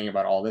you are saying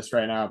about all this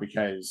right now,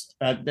 because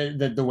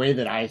the way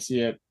that I see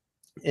it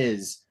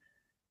is,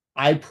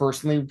 I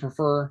personally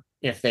prefer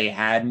if they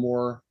had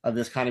more of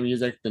this kind of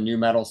music, the new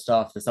metal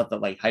stuff, the stuff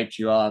that like hyped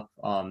you up,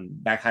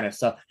 that kind of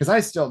stuff. Because I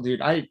still, dude,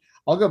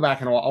 I'll go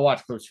back and I'll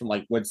watch clips from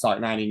like Woodstock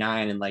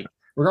 '99, and like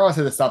regardless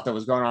of the stuff that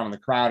was going on in the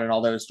crowd and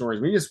all those stories,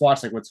 we just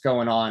watch like what's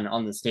going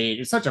on the stage.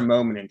 It's such a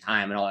moment in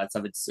time and all that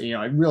stuff. It's it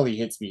really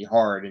hits me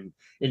hard,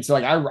 and so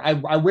like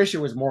I wish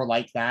it was more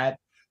like that,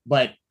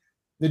 but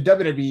the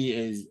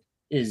WWE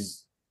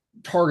is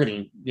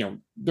targeting,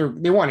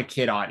 they want a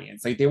kid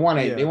audience. Like they want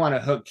to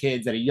hook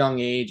kids at a young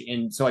age,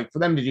 and so like for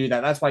them to do that,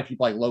 that's why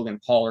people like Logan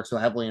Paul are so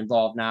heavily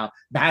involved now.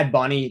 Bad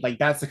Bunny, like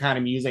that's the kind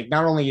of music.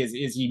 Not only is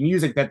he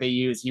music that they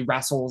use, he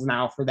wrestles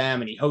now for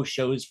them and he hosts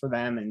shows for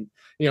them, and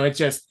it's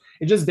just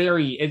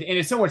very and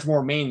it's so much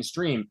more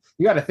mainstream.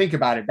 You got to think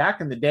about it.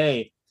 Back in the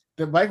day,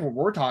 like what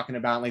we're talking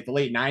about, like the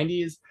late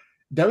 '90s,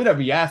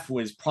 WWF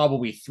was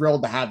probably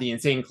thrilled to have the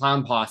Insane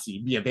Clown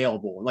Posse be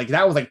available. Like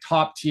that was like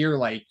top tier.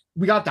 Like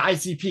we got the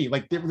ICP.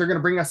 Like they're going to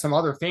bring us some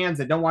other fans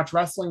that don't watch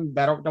wrestling,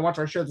 that don't watch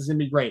our show. This is going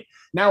to be great.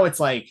 Now it's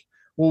like,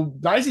 well,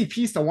 the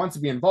ICP still wants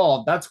to be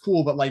involved. That's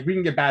cool, but like we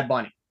can get Bad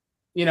Bunny,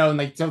 and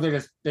like so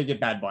they get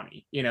Bad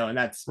Bunny, and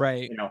that's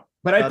right.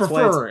 But I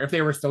prefer if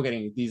they were still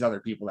getting these other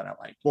people that I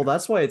like. Well,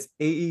 that's why it's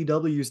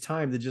AEW's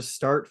time to just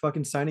start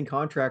fucking signing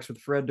contracts with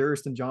Fred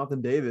Durst and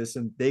Jonathan Davis,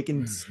 and they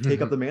can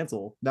take up the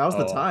mantle. Now's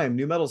the time.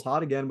 New metal's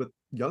hot again with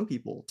young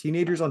people.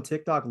 Teenagers on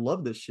TikTok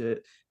love this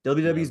shit.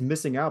 WWE's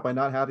missing out by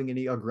not having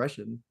any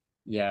aggression.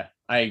 Yeah,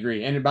 I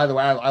agree. And by the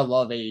way, I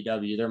love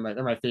AEW. They're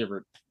my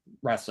favorite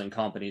wrestling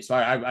company. So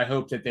I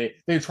hope that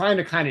they're trying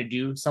to kind of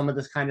do some of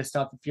this kind of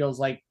stuff. It feels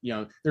like,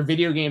 their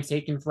video games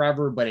taking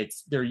forever, but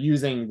they're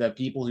using the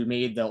people who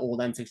made the old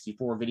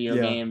N64 video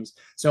games.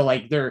 So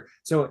like I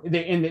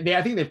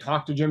think they've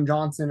talked to Jim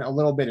Johnson a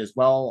little bit as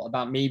well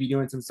about maybe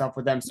doing some stuff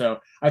with them. So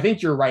I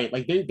think you're right.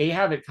 Like they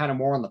have it kind of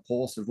more on the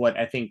pulse of what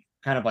I think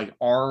kind of like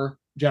our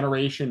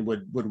generation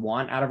would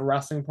want out of a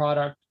wrestling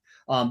product.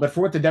 But for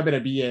what the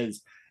WWE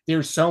is,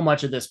 there's so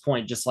much at this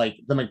point, just like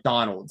the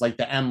McDonald's, like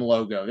the M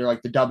logo. They're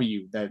like the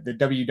W, the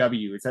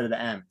WW instead of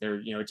the M. They're,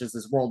 it's just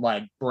this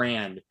worldwide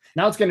brand.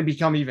 Now it's going to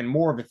become even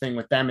more of a thing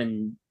with them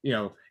and,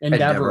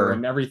 Endeavor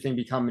and everything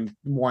becoming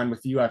one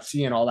with the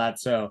UFC and all that.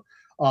 So,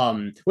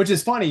 which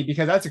is funny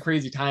because that's a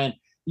crazy tie-in.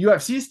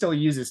 UFC still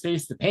uses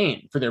Face the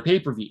Pain for their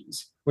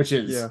pay-per-views, which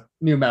is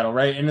new metal,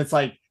 right? And it's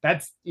like,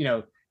 that's,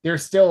 they're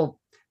still,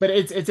 but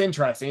it's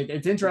interesting.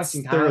 It's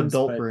interesting. It's their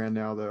adult brand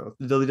now, though.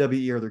 The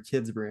WWE are their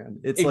kids brand.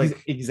 It's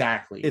like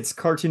exactly. It's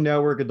Cartoon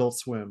Network, Adult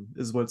Swim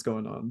is what's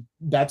going on.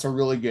 That's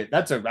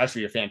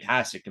actually a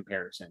fantastic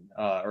comparison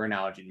or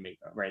analogy to make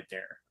right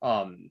there.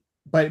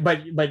 But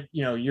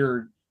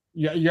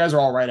you guys are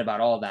all right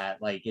about all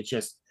that. Like it's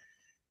just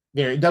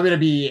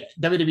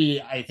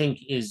WWE. I think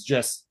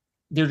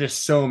they're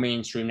just so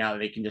mainstream now that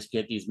they can just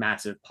get these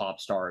massive pop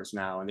stars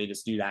now, and they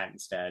just do that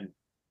instead.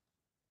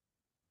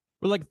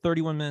 We're like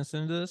 31 minutes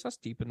into this. That's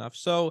deep enough.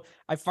 So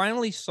I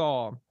finally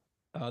saw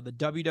the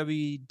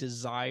WWE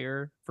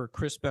Desire for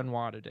Chris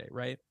Benoit today,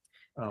 right?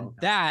 Oh,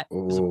 that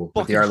is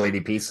with the Our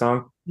Lady Peace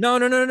song? No.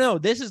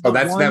 This is the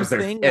that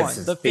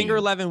was the Finger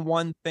 11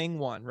 one thing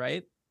one,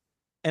 right?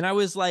 And I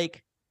was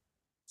like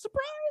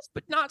surprised,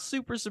 but not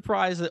super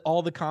surprised that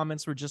all the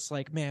comments were just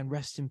like, "Man,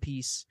 rest in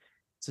peace."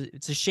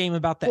 It's a shame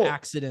about the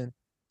accident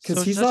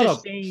because he's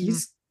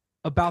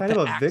about kind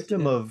of a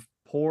victim of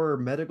poor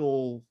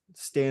medical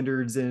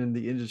standards in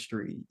the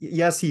industry.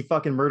 Yes, he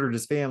fucking murdered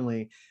his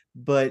family,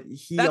 but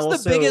he That's also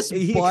the biggest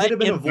he butt could have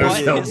been in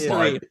butt avoided.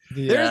 history.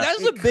 Yeah.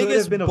 That's It the could biggest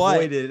have been butt.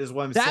 avoided, is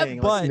what I'm That saying.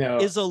 butt no,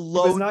 is a He was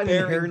load not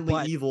bearing inherently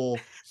butt. evil.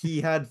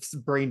 He had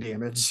brain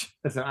damage.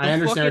 Listen, The I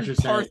understand what fucking you're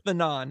saying.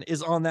 Parthenon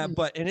is on that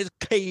butt and it's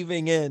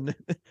caving in.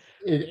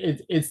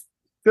 It's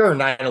Sure,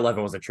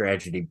 9/11 was a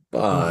tragedy,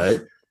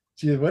 but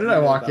geez, what did You I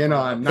made walk that in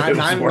part on? up. It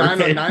was worth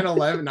it.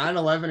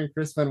 9/11 and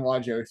Chris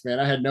Benoit jokes, man.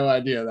 I had no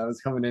idea that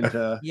was coming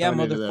into. Yeah,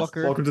 coming into this.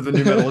 motherfucker. Welcome to the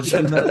new metal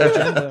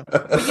agenda.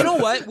 But you know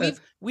what?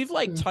 We've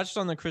like touched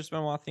on the Chris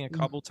Benoit thing a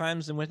couple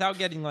times, and without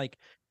getting like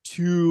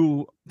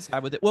too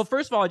sad with it. Well,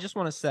 first of all, I just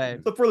want to say,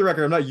 But for the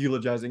record, I'm not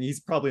eulogizing. He's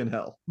probably in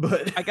hell.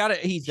 But I gotta.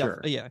 He's Sure.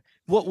 definitely yeah.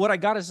 What I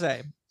gotta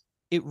say,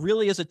 it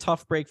really is a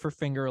tough break for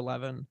Finger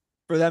 11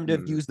 for them to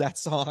have used that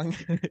song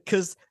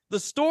because the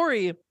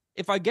story.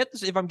 If I'm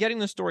getting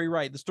the story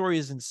right, the story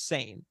is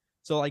insane.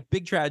 So like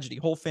big tragedy,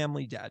 whole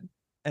family dead.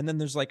 And then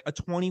there's like a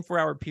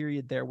 24-hour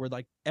period there where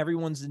like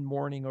everyone's in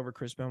mourning over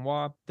Chris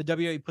Benoit. The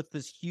WWE puts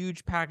this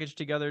huge package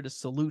together to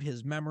salute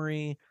his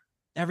memory.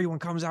 Everyone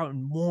comes out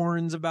and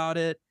mourns about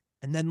it.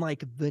 And then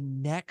like the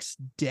next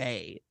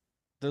day,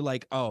 they're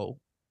like, oh,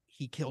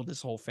 he killed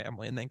his whole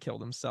family and then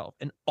killed himself.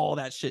 And all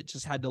that shit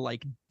just had to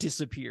like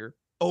disappear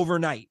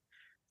overnight.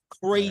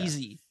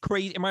 Crazy.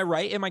 Am I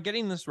right? Am I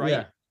getting this right?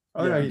 Yeah.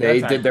 Oh, Yeah. no, they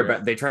that's did their accurate.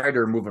 best. They tried to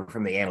remove it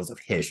from the annals of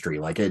history,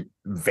 like it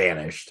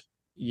vanished.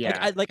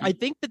 Yeah. I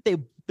think that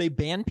they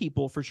ban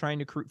people for trying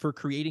to for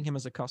creating him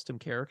as a custom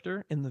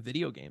character in the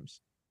video games.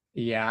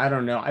 Yeah, I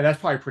don't know. That's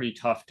probably pretty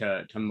tough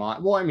to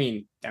mod. Well, I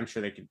mean, I'm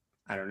sure they could.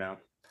 I don't know.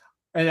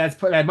 And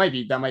that might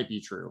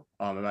be true.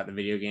 About the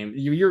video game,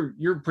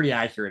 you're pretty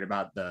accurate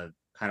about the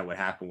kind of what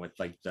happened with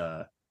like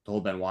the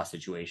whole Benoit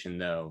situation,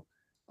 though.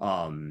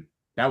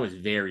 That was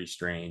very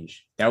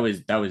strange. That was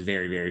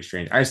very, very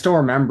strange. I still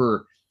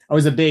remember. I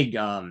was a big.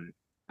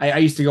 I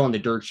used to go on the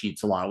dirt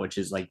sheets a lot, which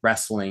is like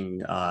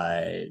wrestling.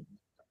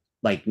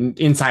 Like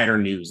insider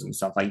news and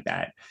stuff like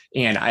that.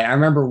 And I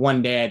remember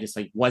one day I just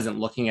like wasn't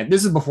looking at,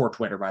 this is before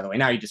Twitter, by the way.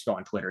 Now you just go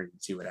on Twitter and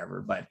see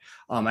whatever. But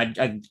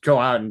I'd go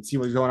out and see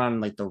what's going on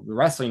in like the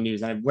wrestling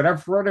news. And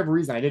for whatever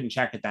reason, I didn't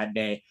check it that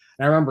day.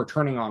 And I remember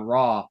turning on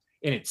Raw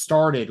and it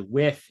started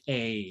with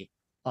a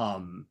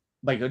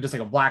like just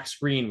like a black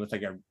screen with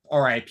like a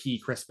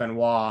RIP Chris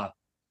Benoit,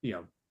 you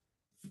know,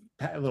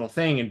 little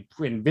thing,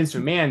 and Vince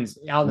McMahon's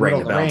out in the Ring middle the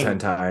of the bell ring. 10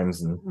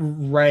 times.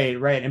 And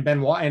Right. And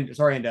Benoit and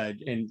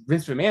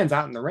Vince McMahon's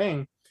out in the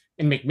ring,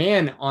 and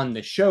McMahon on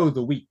the show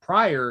the week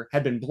prior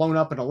had been blown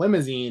up in a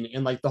limousine,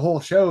 and like the whole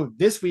show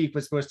this week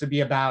was supposed to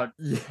be about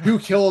who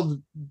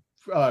killed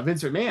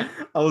Vince McMahon.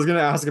 I was gonna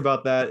ask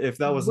about that, if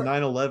that was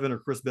 9/11 or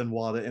Chris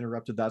Benoit that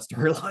interrupted that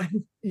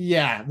storyline.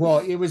 Yeah, well,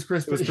 it was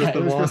Chris. It was Chris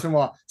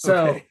Benoit.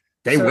 So Okay.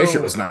 they wish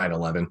it was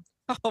 9/11.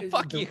 Oh,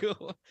 fuck you.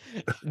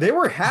 They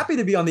were happy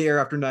to be on the air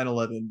after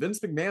 9/11. Vince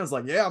McMahon's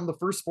like, yeah, I'm the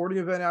first sporting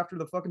event after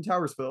the fucking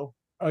towers fell.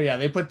 Oh yeah,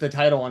 they put the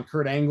title on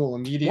Kurt Angle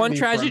immediately. One for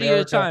tragedy at a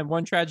America. time.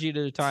 One tragedy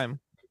at a time.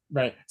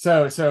 Right.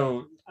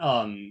 So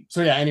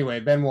yeah. Anyway,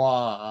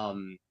 Benoit,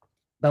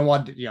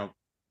 you know,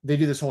 they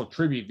do this whole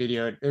tribute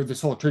video or this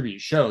whole tribute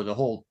show. The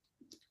whole,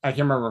 I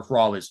can't remember if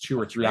Raw was 2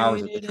 or 3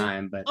 hours at the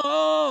time, but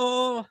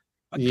Oh,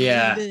 I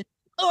Yeah. gave it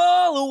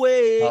all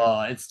away.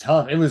 oh, it's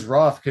tough. It was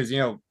rough because, you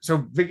know,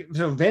 so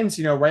Vince,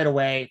 you know, right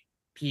away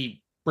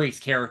he breaks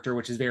character,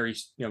 which is very,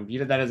 you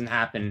know, that doesn't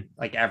happen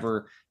like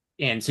ever.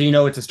 And so, you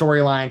know, it's a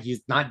storyline.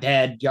 He's not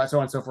dead, so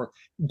on and so forth.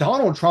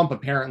 Donald Trump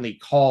apparently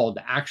called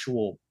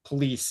actual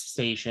police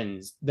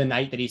stations the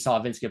night that he saw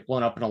Vince get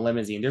blown up in a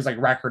limousine. There's like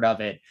record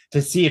of it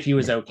to see if he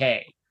was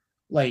okay.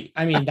 Like,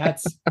 I mean,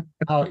 that's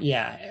how,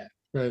 yeah.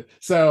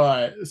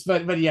 So,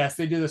 but yes,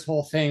 they do this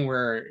whole thing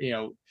where, you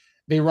know,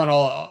 they run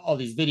all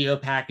these video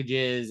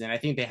packages, and I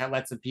think they had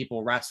let some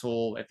people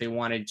wrestle if they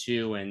wanted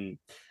to, and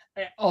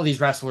all these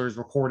wrestlers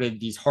recorded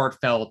these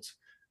heartfelt,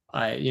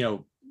 you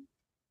know,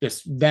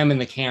 just them in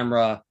the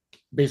camera,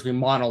 basically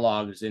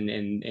monologues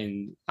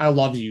and I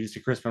love you to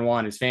Chris Benoit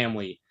and his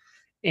family.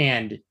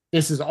 And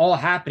this is all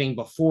happening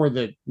before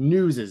the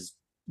news is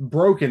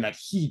broken that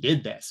he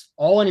did this.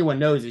 All anyone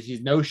knows is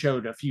he's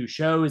no-showed a few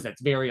shows.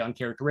 That's very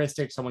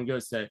uncharacteristic. Someone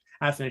goes to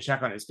ask him to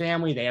check on his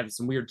family. They have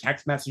some weird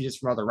text messages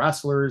from other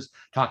wrestlers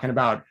talking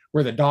about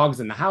where the dogs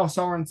in the house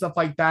are and stuff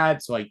like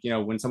that. So, like, you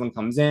know, when someone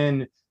comes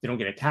in, they don't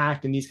get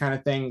attacked and these kind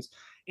of things.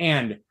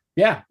 And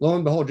yeah, lo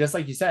and behold, just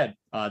like you said,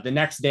 the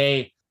next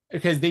day,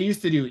 because they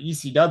used to do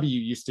ECW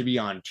used to be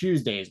on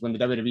Tuesdays when the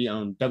WWE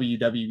owned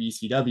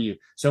WWECW.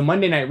 So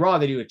Monday Night Raw,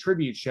 they do a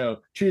tribute show.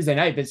 Tuesday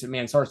night, Vince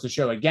McMahon starts the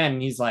show again.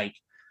 And he's like,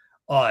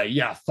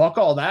 yeah, fuck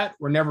all that.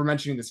 We're never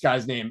mentioning this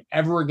guy's name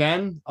ever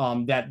again.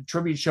 That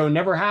tribute show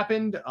never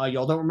happened.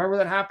 Y'all don't remember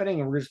that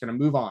happening, and we're just going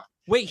to move on.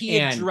 Wait, he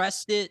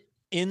addressed it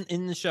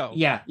in the show.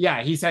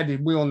 Yeah. He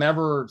said we will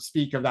never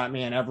speak of that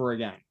man ever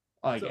again.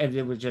 Like, so,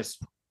 it was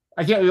just,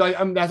 I can't, like,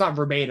 I mean, that's not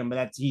verbatim, but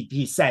that's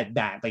he said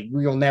that, like,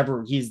 we'll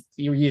never, he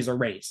is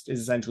erased is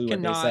essentially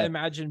what they said. Cannot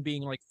imagine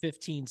being like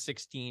 15,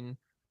 16,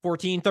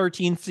 14,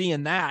 13,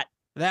 seeing that.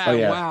 Oh,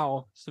 yeah.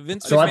 Wow. So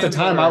Vince. So at the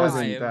time I was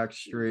in back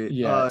street.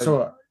 Yeah.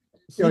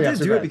 He did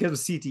do it because of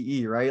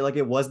CTE, right? Like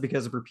it was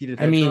because of repeated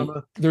head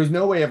trauma. There's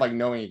no way of like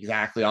knowing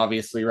exactly,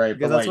 obviously, right?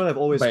 Because that's what I've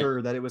always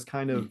heard, that it was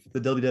kind of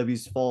the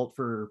WWE's fault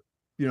for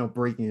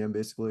breaking him,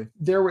 basically.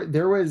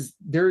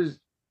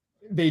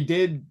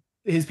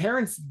 His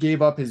parents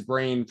gave up his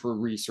brain for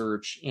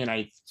research, and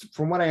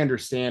from what I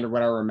understand or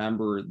what I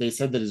remember, they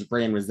said that his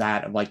brain was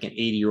that of like an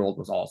 80-year-old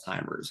with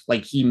Alzheimer's.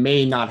 Like he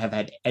may not have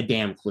had a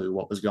damn clue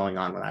what was going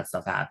on when that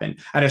stuff happened.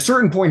 At a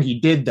certain point, he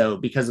did though,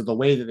 because of the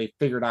way that they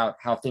figured out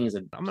how things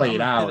had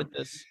played out.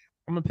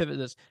 I'm gonna pivot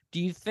this.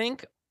 Do you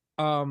think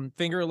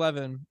Finger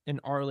 11 and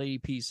Our Lady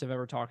Peace have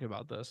ever talked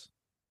about this?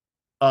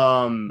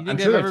 I'm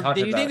sure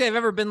do you think they've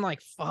ever been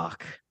like,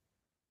 fuck,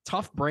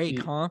 tough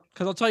break, huh?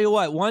 Because I'll tell you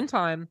what, one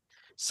time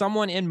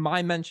someone in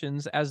my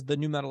mentions as the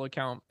New Metal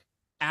account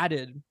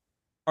added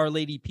Our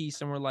Lady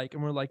Peace, and we're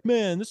like,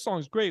 man, this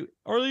song's great.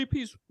 Our Lady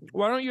Peace,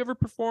 why don't you ever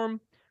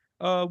perform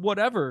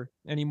whatever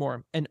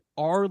anymore? And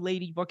Our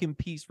Lady fucking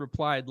Peace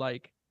replied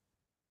like,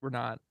 we're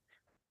not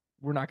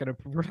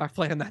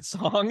playing that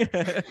song.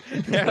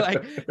 they're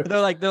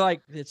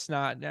like, it's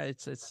not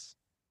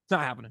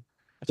happening.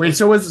 Wait,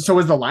 so was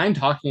the line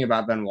talking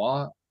about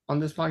Benoit on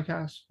this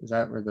podcast? Is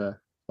that where the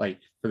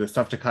for the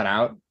stuff to cut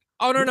out?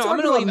 Oh no, I'm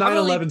gonna leave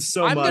 9/11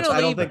 so much.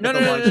 I don't think no.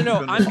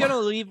 I'm gonna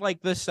leave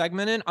like this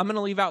segment in. I'm gonna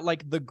leave out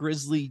like the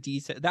grisly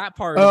detail. That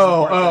part.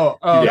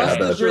 Yeah,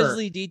 the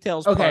grisly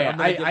details. Okay,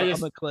 part, I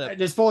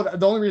just the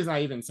only reason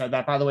I even said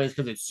that, by the way, is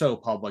because it's so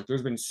public.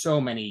 There's been so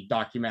many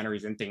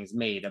documentaries and things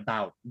made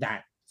about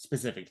that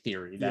specific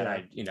theory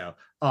that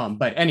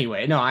But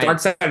anyway, no. Dark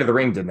Side of the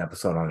Ring did an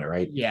episode on it,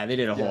 right? Yeah, they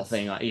did a whole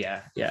thing.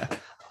 Yeah.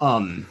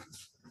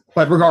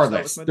 But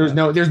regardless, there's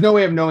no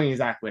way of knowing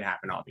exactly what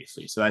happened,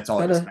 obviously. So that's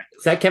all. Is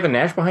that Kevin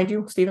Nash behind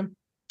you, Steven?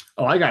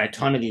 Oh, I got a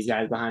ton of these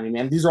guys behind me,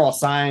 man. These are all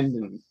signed,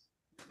 and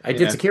I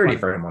did security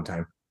for him one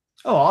time.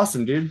 Oh,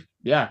 awesome, dude.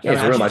 Yeah, he's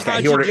a real nice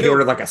guy. He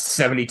ordered like a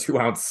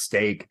 72-ounce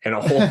steak and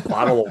a whole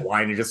bottle of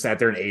wine, and just sat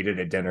there and ate it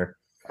at dinner.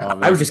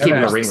 I was just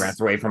keeping the ring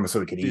rats away from him so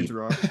we could eat.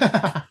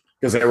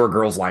 Because there were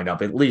girls lined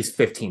up, at least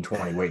 15,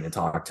 20, waiting to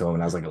talk to him,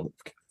 and I was like,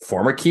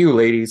 form a queue,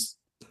 ladies.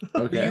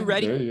 Okay. Were you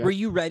ready? Were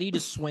you ready to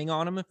swing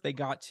on him if they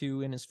got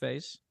to in his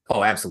face?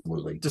 Oh,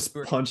 absolutely. Just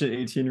punch an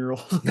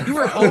 18-year-old. You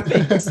were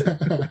hoping.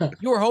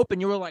 You were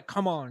hoping. You were like,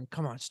 come on,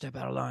 step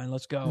out of line.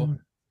 Let's go.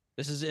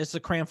 It's the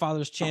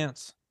grandfather's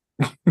chance.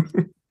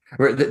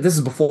 This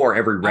is before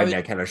every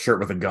redneck had a shirt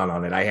with a gun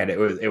on it.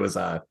 It was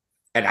an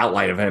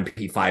outline of an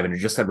MP5, and it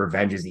just said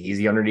 "Revenge is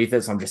easy" underneath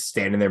it. So I'm just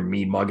standing there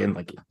mean mugging,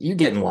 like, you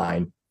get in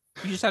line.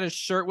 You just had a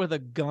shirt with a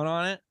gun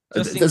on it.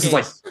 This is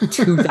like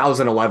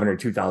 2011 or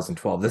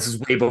 2012. This is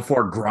way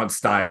before grunt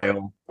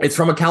style. It's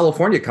from a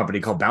California company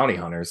called Bounty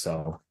Hunter.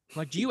 So,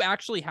 like, do you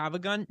actually have a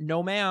gun?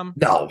 No, ma'am.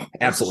 No,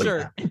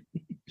 absolutely not.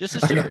 Just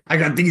a shirt. I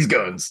got these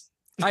guns.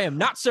 I am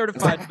not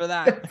certified for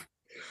that.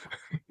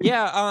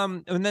 Yeah.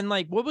 And then,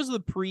 like, what was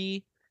the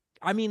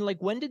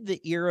when did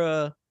the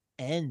era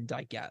end?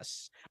 I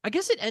guess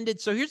it ended.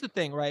 So here's the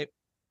thing, right?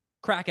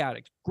 Crack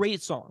Addict,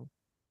 great song.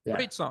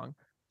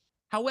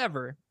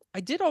 However, I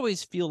did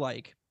always feel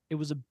like it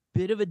was a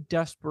bit of a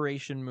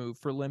desperation move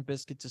for Limp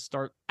Bizkit to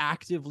start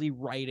actively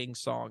writing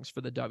songs for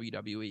the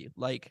WWE.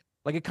 Like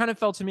it kind of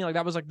felt to me like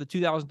that was like the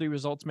 2003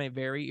 Results May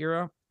Vary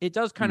era. It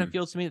does kind of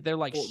feel to me that they're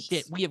like,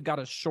 shit, we have got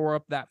to shore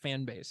up that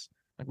fan base.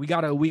 Like we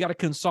gotta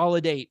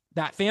consolidate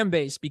that fan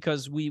base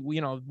because we're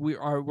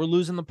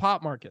losing the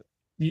pop market.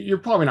 You're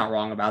probably not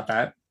wrong about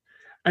that.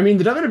 I mean,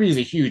 the WWE is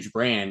a huge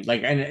brand,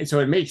 and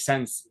so it makes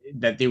sense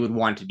that they would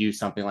want to do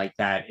something like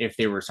that if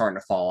they were starting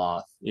to fall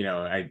off.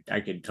 I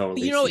could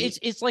totally. See.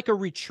 It's like a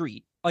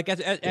retreat. Like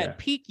at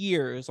peak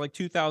years, like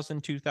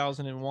 2000,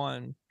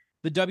 2001,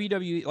 the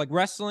WWE, like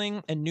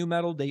wrestling and new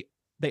metal, they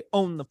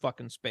own the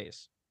fucking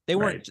space. They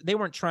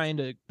weren't trying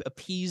to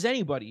appease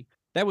anybody.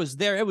 That was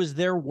it was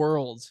their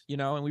world,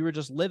 and we were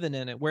just living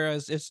in it.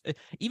 Whereas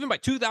even by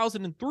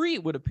 2003,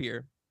 it would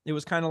appear. It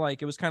was kind of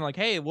like,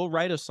 hey, we'll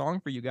write a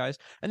song for you guys.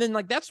 And then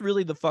like, that's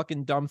really the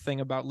fucking dumb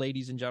thing about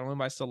Ladies and Gentlemen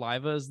by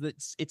Saliva is that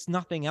it's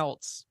nothing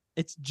else.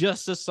 It's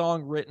just a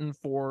song written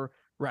for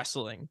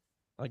wrestling,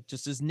 like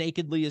just as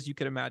nakedly as you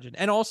could imagine.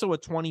 And also a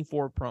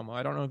 24 promo.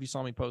 I don't know if you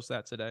saw me post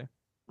that today.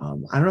 I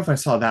don't know if I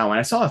saw that one.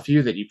 I saw a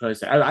few that you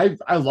posted.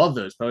 I love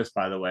those posts,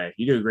 by the way.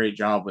 You do a great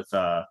job with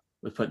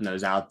putting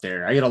those out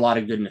there. I get a lot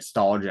of good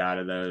nostalgia out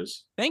of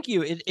those. Thank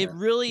you. It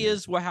really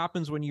is what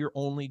happens when you're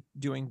only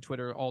doing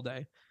Twitter all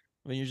day.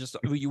 When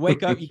you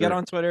wake up, you get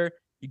on Twitter,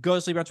 you go to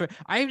sleep on Twitter.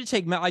 I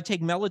take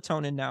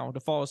melatonin now to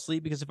fall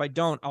asleep because if I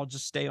don't, I'll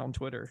just stay on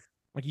Twitter.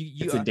 Like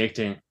it's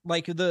addicting.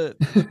 Like the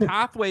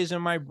pathways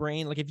in my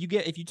brain. Like if you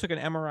took an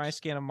MRI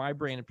scan of my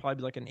brain, it'd probably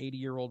be like an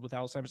 80-year-old with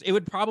Alzheimer's. It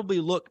would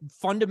probably look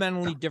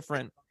fundamentally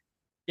different.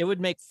 It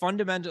would look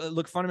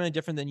fundamentally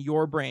different than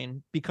your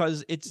brain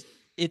because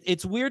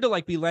it's weird to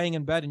like be laying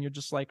in bed and you're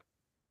just like,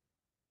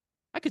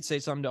 I could say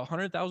something to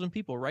 100,000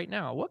 people right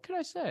now. What could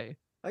I say?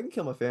 I can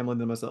kill my family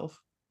and then myself.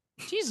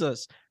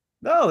 Jesus.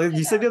 No,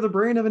 you said you have the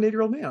brain of an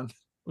 8-year-old man.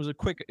 It was a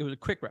quick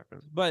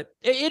reference, but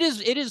it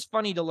is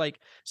funny to like.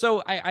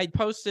 So I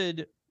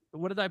posted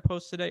what did I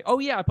post today? Oh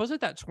yeah, I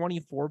posted that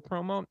 24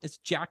 promo. It's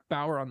Jack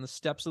Bauer on the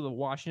steps of the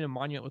Washington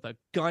Monument with a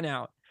gun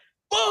out.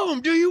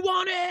 Boom! Do you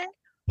want it?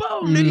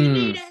 Boom! Do you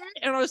need it?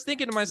 And I was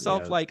thinking to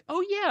myself, like,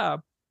 oh yeah,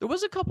 there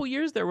was a couple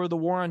years there where the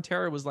War on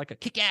Terror was like a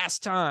kick-ass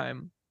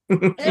time.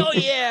 Hell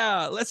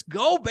yeah, let's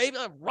go, baby!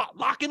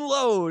 Lock and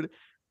load.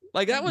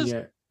 Like that was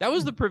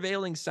the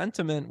prevailing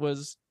sentiment.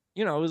 Was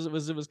it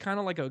was kind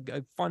of like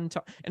a fun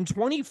time. And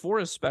 24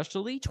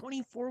 especially,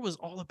 24 was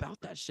all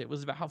about that shit. It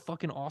was about how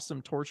fucking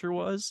awesome torture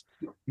was.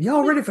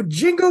 Y'all ready for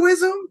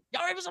jingoism?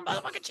 Y'all ready for some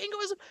motherfucking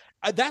jingoism?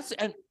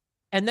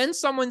 And then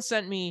someone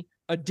sent me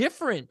a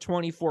different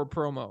 24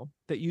 promo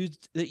that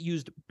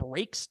used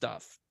break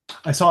stuff.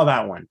 I saw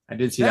that one. I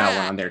did see that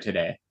one on there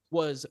today.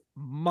 Was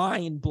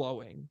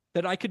mind-blowing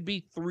that I could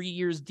be 3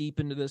 years deep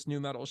into this new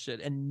metal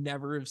shit and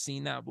never have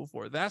seen that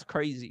before. That's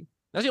crazy.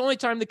 That's the only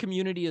time the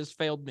community has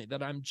failed me,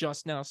 that I'm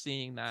just now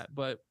seeing that.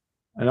 But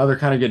another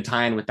kind of good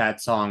tie-in with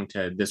that song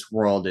to this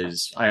world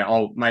is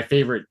my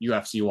favorite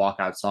UFC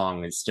walkout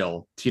song is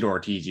still Tito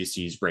Ortiz used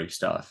to use break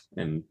stuff.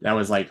 And that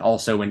was like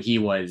also when he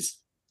was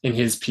in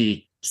his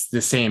peak, the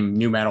same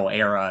new metal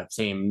era,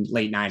 same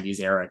late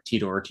 90s era.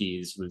 Tito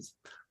Ortiz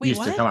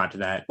used to come out to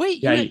that.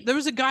 Wait, there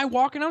was a guy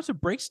walking out to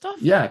break stuff?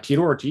 Yeah,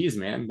 Tito Ortiz,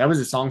 man. That was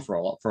his song for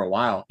a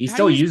while. He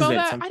still uses it.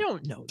 I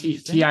don't know.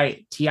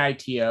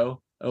 Titoortiz.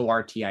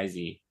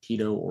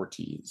 Tito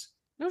Ortiz.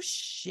 No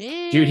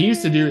shit. Dude, he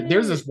used to do,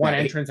 there's this one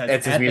entrance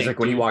that's his music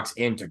when he walks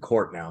into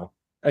court now.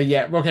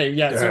 Yeah, okay,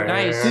 yeah. So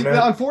nice.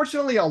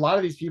 Unfortunately, a lot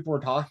of these people we're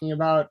talking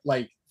about,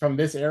 like from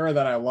this era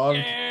that I loved,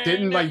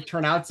 didn't like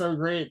turn out so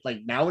great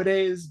like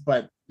nowadays,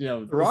 but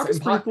The Rock is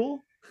pretty cool.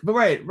 But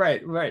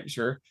right,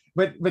 sure.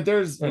 But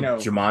there's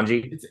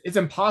Jumanji. It's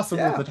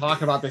impossible to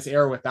talk about this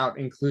era without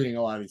including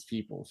a lot of these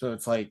people. So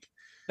it's like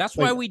that's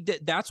why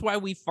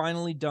we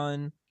finally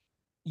done.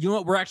 You know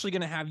what? We're actually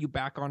gonna have you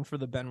back on for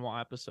the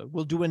Benoit episode.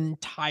 We'll do an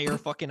entire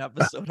fucking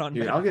episode on.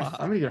 Dude, I'm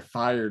gonna get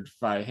fired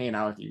by hanging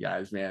out with you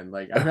guys, man.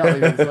 Like I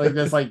felt like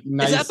this like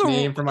nice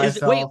name for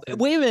myself.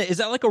 Wait a minute. Is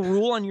that like a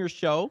rule on your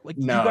show? Like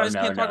you guys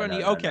can't talk on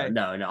you? Okay.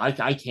 No.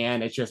 I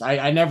can. It's just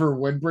I never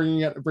would bring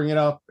it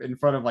up in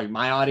front of like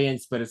my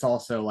audience, but it's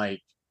also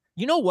like.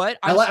 You know what?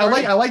 I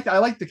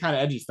like the kind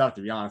of edgy stuff,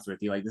 to be honest with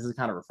you. Like this is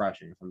kind of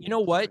refreshing. You know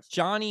what?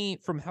 Johnny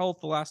from Health,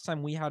 the last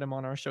time we had him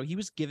on our show, he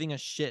was giving a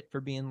shit for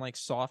being like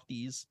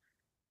softies,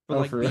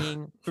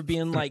 for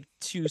being like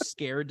too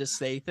scared to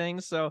say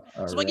things. So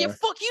like, yeah,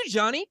 fuck you,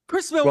 Johnny.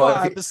 Chris Benoit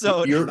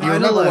episode. You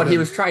remember what he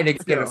was trying to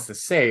get us to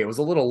say? It was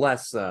a little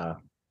less.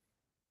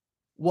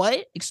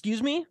 What?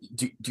 Excuse me?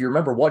 Do you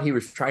remember what he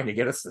was trying to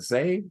get us to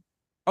say?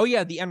 Oh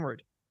yeah, the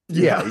N-word.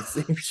 Yeah,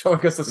 he's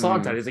showing us the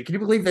song title. He's like, "Can you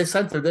believe they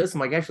censored this?"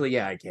 I'm like, "Actually,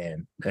 yeah, I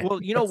can." Well,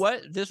 you know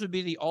what? This would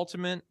be the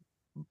ultimate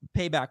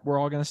payback. We're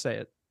all gonna say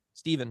it,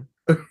 Steven.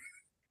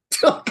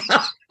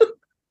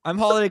 I'm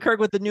Holiday Kirk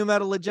with the New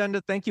Metal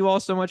Agenda. Thank you all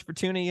so much for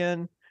tuning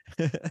in.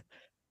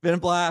 Been a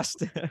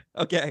blast.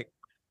 Okay,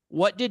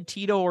 what did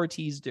Tito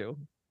Ortiz do?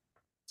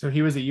 So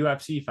he was a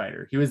UFC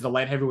fighter. He was the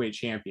light heavyweight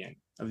champion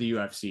of the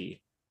UFC,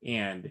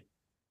 and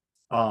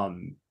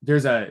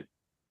there's a.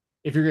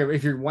 If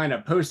you wind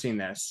up posting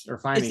this or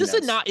finding is this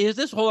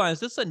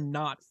a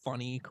not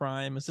funny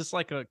crime? Is this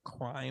like a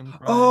crime?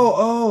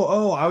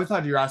 Oh! I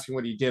thought you were asking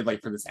what he did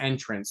like for this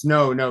entrance.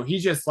 No,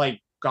 he's just like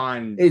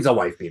gone. He's a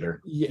wife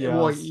beater. Yeah,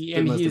 well,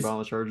 and he's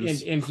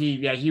charges. And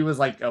he was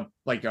like a.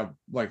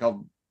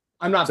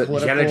 I'm not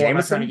political. I'm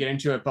not trying to get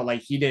into it, but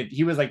like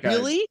he was like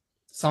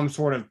some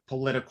sort of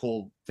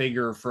political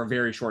figure for a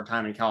very short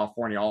time in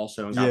California,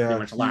 also, and got pretty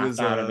much laughed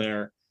out of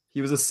there. He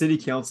was a city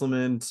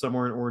councilman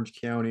somewhere in Orange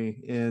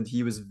County, and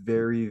he was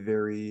very,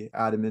 very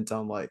adamant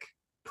on like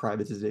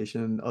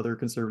privatization and other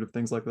conservative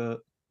things like that.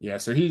 Yeah,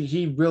 so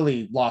he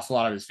really lost a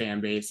lot of his fan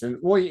base, and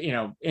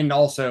and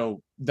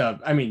also the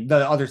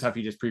other stuff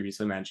he just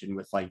previously mentioned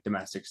with like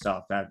domestic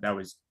stuff that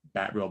was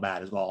real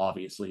bad as well,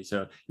 obviously.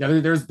 So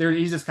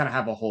he's just kind of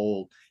have a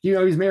whole,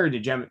 he's married to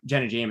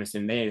Jenna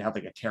Jameson. They have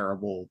like a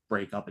terrible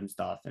breakup and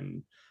stuff,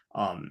 and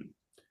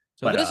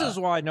this is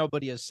why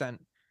nobody has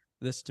sent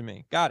this to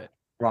me. Got it.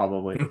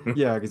 Probably.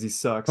 Yeah, because he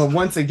sucks. But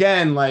once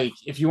again, like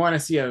if you want to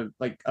see a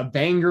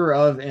banger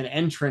of an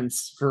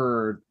entrance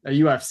for a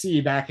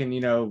UFC back in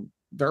the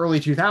early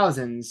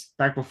 2000s,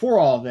 back before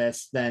all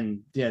this,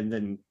 then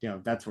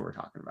that's what we're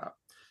talking about.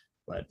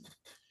 But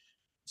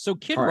so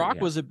Kid Rock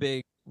was a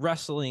big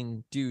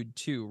wrestling dude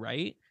too,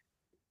 right?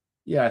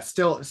 Yeah,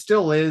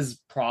 still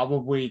is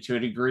probably to a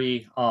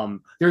degree.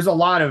 There's a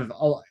lot of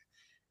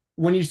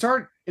when you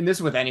start. And this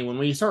is with anyone,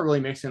 when you start really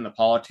mixing the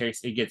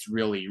politics, it gets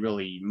really,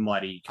 really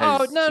muddy.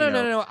 Oh,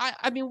 no.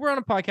 I mean, we're on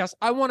a podcast.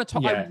 I want to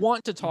talk. Yeah. I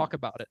want to talk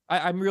about it.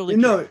 I'm really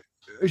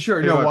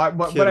sure. No,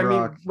 what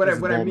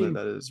I mean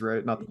that is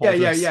right. Not the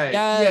politics.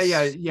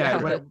 Yeah.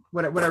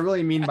 What I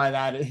really mean by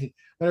that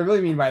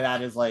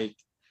is, like,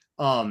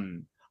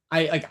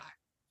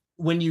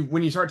 when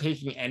you start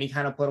taking any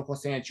kind of political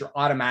stance, you're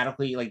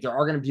automatically like there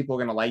are going to be people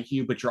going to like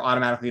you, but you're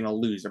automatically going to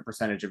lose a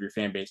percentage of your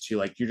fan base too.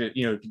 Like there's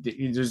going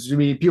to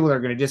be people that are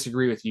going to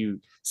disagree with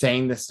you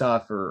saying this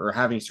stuff or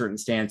having certain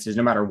stances,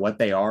 no matter what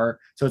they are.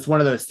 So it's one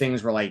of those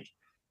things where like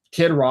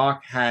Kid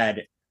Rock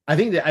had, I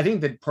think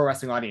the pro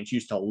wrestling audience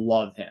used to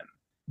love him,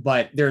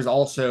 but there's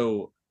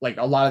also like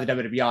a lot of the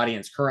WWE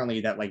audience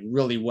currently that like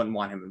really wouldn't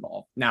want him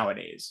involved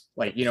nowadays.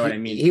 Like, you know what I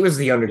mean? He was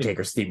the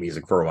Undertaker's theme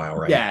music for a while,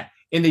 right? Yeah.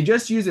 And they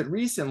just use it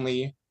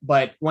recently,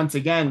 but once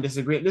again, this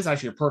is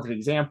actually a perfect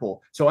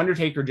example. So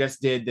Undertaker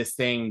just did this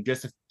thing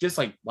just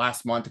like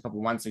last month, a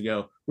couple months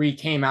ago, where he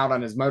came out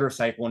on his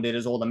motorcycle and did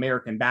his old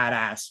American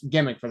Badass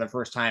gimmick for the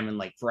first time in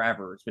like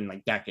forever. It's been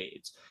like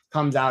decades.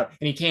 Comes out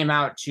and he came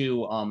out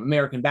to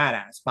American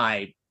Badass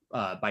by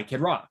Kid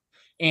Rock.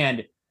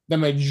 And the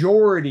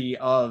majority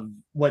of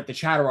what the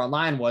chatter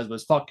online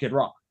was fuck Kid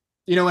Rock.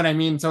 You know what I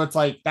mean? So it's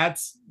like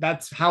that's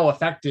how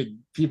affected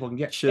people can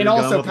get. Should've and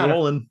also kind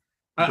of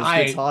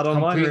I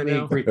completely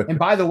right agree. And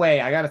by the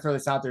way, I got to throw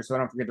this out there so I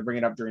don't forget to bring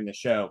it up during the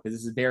show because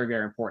this is very,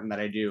 very important that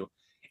I do.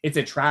 It's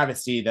a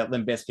travesty that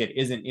Limp Bizkit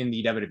isn't in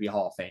the WWE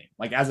Hall of Fame.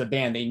 Like as a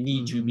band, they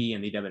need to be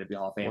in the WWE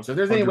Hall of Fame. So if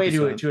there's any way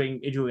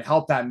to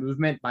help that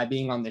movement by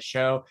being on the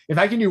show, if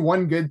I can do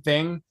one good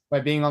thing by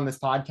being on this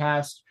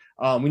podcast,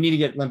 we need to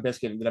get Limp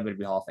Bizkit in the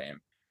WWE Hall of Fame.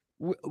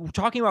 We're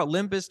talking about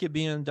Limp Bizkit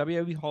being in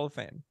WWE Hall of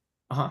Fame.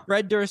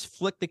 Fred Durst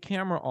flicked the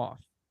camera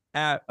off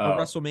at a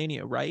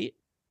WrestleMania, right?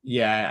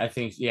 Yeah, I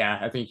think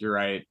you're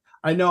right.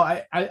 I know.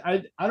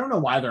 I don't know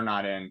why they're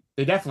not in.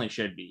 They definitely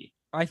should be.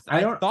 I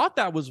thought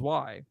that was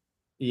why.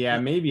 Yeah,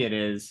 maybe it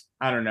is.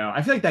 I don't know.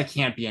 I feel like that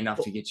can't be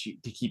enough to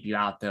keep you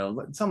out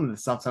though. some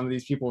of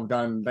these people have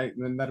done that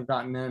have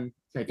gotten in.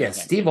 Yeah,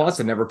 Steve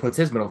Austin never puts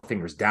his middle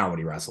fingers down when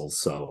he wrestles,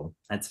 so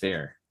that's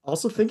fair.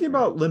 Also thinking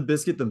about Limp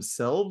Bizkit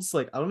themselves,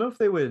 like I don't know if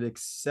they would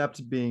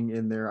accept being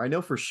in there. I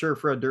know for sure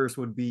Fred Durst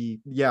would be,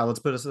 let's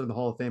put us in the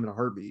Hall of Fame in a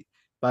heartbeat.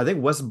 But I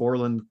think Wes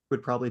Borland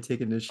would probably take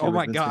an issue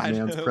with Vince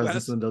McMahon's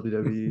presence in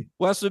WWE.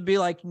 Wes would be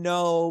like,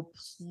 no,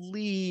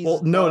 please.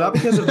 Well, no, not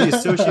because of the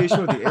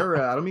association with the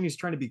era. I don't mean he's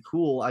trying to be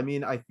cool. I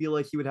mean, I feel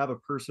like he would have a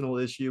personal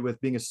issue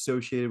with being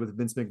associated with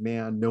Vince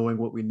McMahon, knowing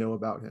what we know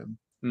about him.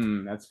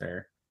 That's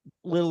fair.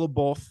 Little of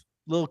both.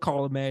 Little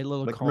column A,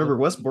 little like, column. Remember,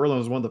 Wes Borland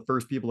was one of the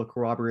first people to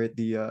corroborate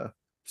the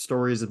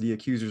stories of the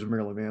accusers of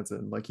Marilyn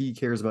Manson. Like, he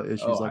cares about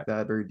issues like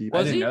that very deeply.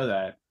 I didn't know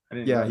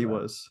that. He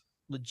was.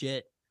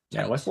 Legit.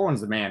 Yeah, Wes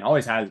Borland's the man.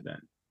 Always has been.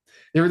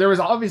 There was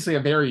obviously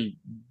a very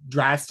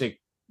drastic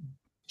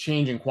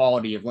change in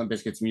quality of Limp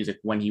Bizkit's music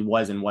when he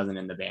was and wasn't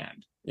in the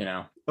band, you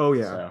know? Oh,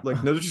 yeah. So.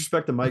 Like, no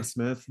disrespect to Mike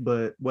Smith,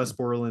 but Wes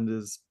Borland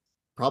is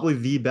probably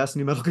the best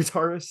new metal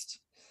guitarist.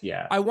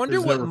 Yeah. I wonder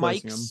what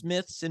Mike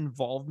Smith's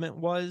involvement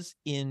was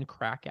in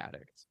Crack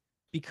Addict,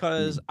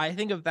 because I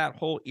think of that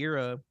whole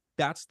era,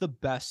 that's the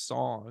best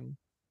song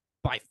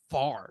by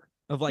far.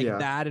 Of like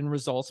that and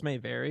Results May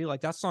Vary.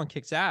 Like that song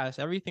kicks ass.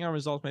 Everything on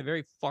Results May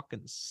Vary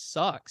fucking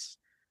sucks.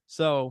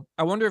 So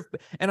I wonder if,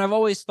 and I've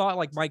always thought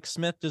like Mike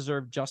Smith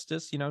deserved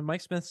justice. You know,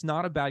 Mike Smith's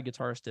not a bad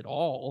guitarist at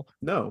all.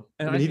 No,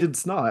 and I mean, he did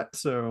Snot.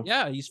 So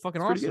yeah, he's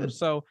fucking awesome.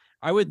 So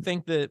I would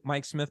think that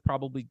Mike Smith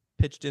probably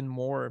pitched in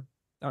more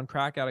on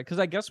Crack Addict, because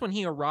I guess when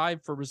he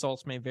arrived for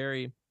Results May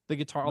Vary, the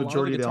guitar, a lot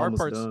of the guitar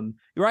parts,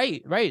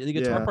 right, the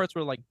guitar parts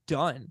were like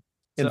done.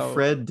 And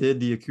Fred did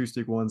the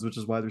acoustic ones, which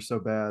is why they're so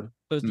bad.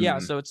 So, yeah,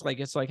 so it's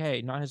like,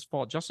 hey, not his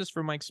fault. Justice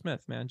for Mike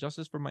Smith, man.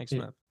 Justice for Mike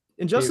Smith.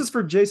 And justice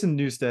for Jason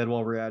Newsted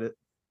while we're at it.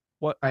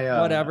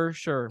 Whatever,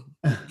 sure.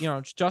 You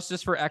know,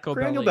 justice for Echo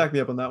Belly. You'll back me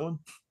up on that one.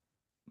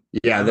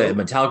 Yeah, the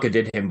Metallica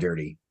did him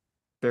dirty.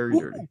 Very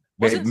dirty.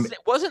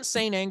 Wasn't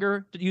Saint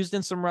Anger used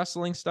in some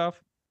wrestling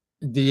stuff?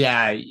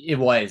 Yeah, it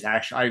was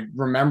actually. I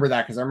remember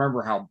that because I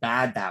remember how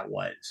bad that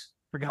was.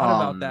 Forgot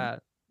about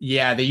that.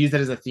 Yeah, they used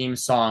it as a theme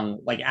song,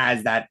 like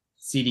as that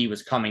CD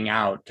was coming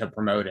out to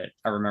promote it.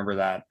 I remember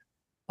that.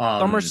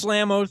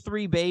 SummerSlam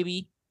 03,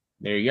 baby.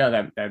 There you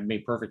go. That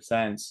made perfect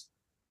sense.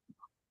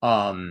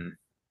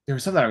 There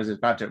was something I was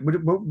about to.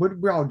 What we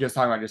were all just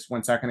talking about just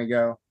 1 second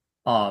ago.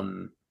 There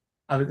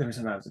was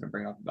something I was going to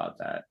bring up about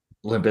that.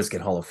 Limp Bizkit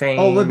Hall of Fame.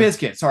 Oh, Limp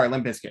Bizkit. Sorry,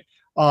 Limp Bizkit.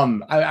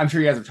 I'm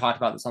sure you guys have talked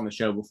about this on the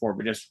show before,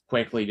 but just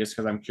quickly, just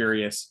because I'm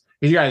curious,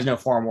 because you guys know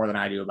far more than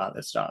I do about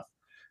this stuff.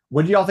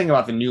 What do y'all think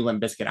about the new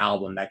Limp Bizkit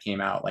album that came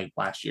out like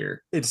last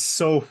year? It's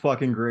so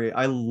fucking great.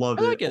 I love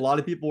it. Like it. A lot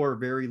of people are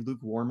very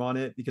lukewarm on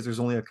it because there's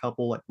only a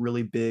couple like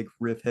really big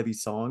riff heavy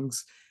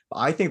songs.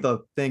 But I think the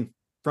thing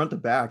front to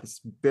back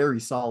is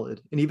very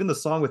solid. And even the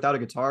song Without a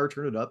Guitar,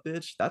 Turn It Up,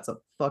 Bitch, that's a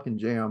fucking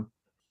jam.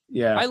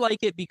 Yeah. I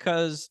like it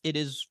because it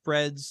is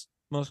Fred's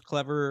most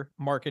clever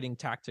marketing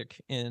tactic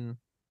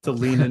to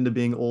lean into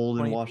being old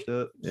and washed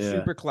up. Yeah.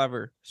 Super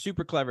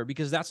clever,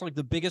 because that's like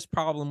the biggest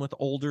problem with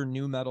older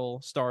new metal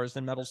stars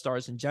and metal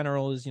stars in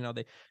general is, you know,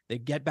 they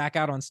get back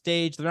out on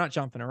stage, they're not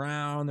jumping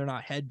around, they're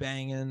not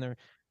headbanging, they're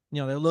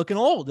looking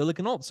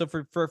old. So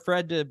for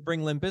Fred to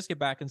bring Limp Bizkit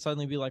back and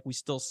suddenly be like, we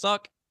still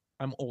suck,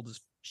 I'm old as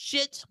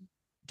shit,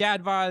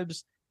 dad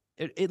vibes,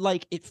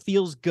 it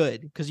feels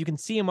good because you can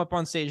see him up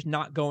on stage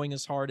not going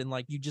as hard, and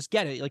like you just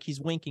get it, like he's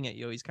winking at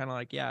you. He's kind of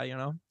like, yeah,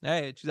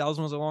 hey,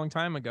 2000 was a long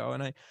time ago,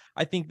 and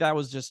I think that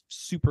was just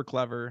super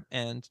clever.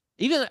 And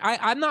even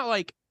I'm not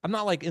like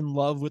in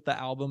love with the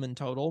album in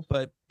total,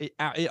 but it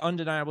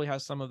undeniably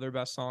has some of their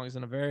best songs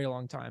in a very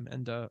long time,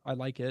 and I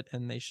like it.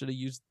 And they should have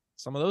used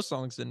some of those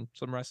songs in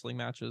some wrestling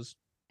matches.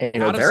 And,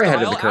 they're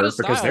ahead of the curve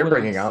because they're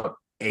bringing out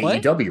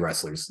AEW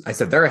wrestlers. I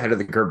said they're ahead of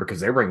the curve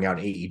because they're bringing out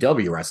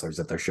AEW wrestlers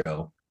at their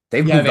show.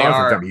 They've moved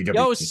on from WWE.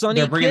 Yo,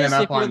 Sonny Kiss,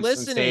 if you're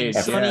listening,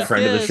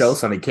 friend of the show,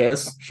 Sonny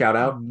Kiss, shout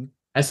out.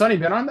 Has Sonny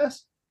been on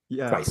this?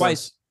 Yeah,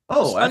 twice.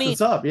 Oh, that's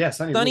what's up. Yeah,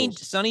 Sonny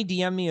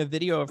DM'd me a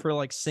video of her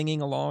like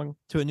singing along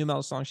to a new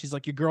metal song. She's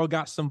like, your girl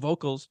got some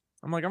vocals.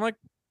 I'm like,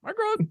 my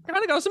girl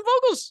kind of got some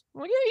vocals.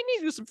 I'm like, yeah, you need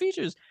to do some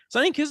features.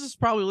 Sonny Kiss is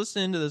probably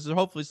listening to this, or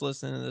hopefully he's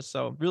listening to this.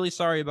 So really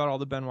sorry about all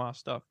the Benoit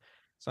stuff.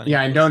 Sonny,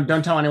 yeah, and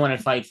don't tell anyone at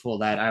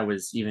Fightful that I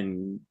was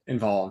even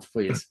involved,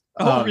 please.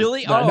 Oh,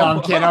 really? No,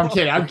 I'm kidding. I'm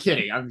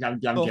the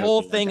joking.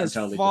 Whole thing is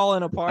totally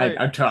falling apart.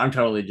 I'm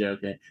totally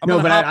joking.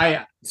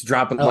 But it's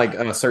dropping like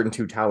a certain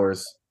two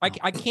towers.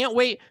 I can't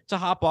wait to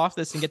hop off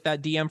this and get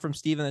that DM from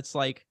Steven that's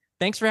like,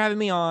 thanks for having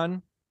me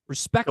on.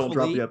 Respectfully. Don't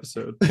drop the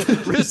episode.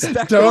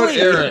 Respectfully. Don't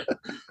air it.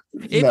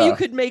 If you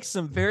could make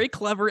some very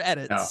clever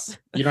edits. No,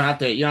 you don't have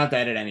to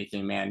edit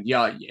anything, man.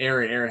 Yeah,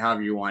 air it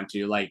however you want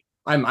to. Like,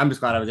 I'm just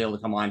glad I was able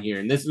to come on here,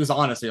 and this was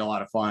honestly a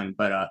lot of fun.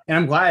 But and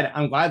I'm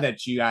glad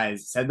that you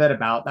guys said that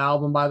about the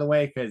album, by the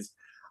way, because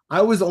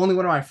I was the only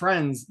one of my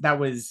friends that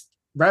was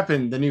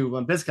repping the new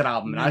Limp Bizkit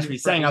album, and actually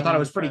saying I thought it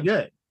was pretty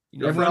good.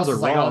 Everyone else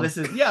was like, "Oh, this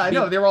is I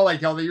know." They were all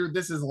like, "Oh,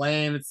 this is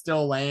lame. It's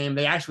still lame.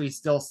 They actually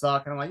still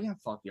suck." And I'm like, "Yeah,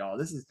 fuck y'all.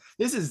 This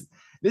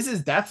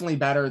is definitely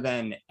better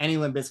than any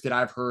Limp Bizkit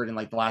I've heard in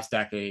like the last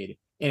decade,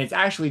 and it's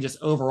actually just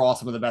overall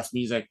some of the best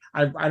music.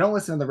 I don't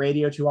listen to the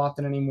radio too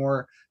often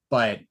anymore,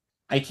 but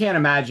I can't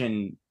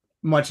imagine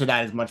much of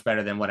that is much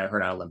better than what I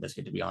heard out of Limp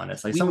Bizkit, to be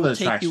honest. Like some of those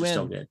tracks are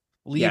still good.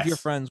 Leave your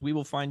friends. We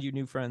will find you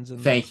new friends. And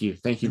thank you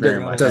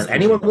very much. Does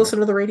anyone listen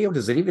to the radio?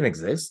 Does it even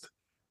exist?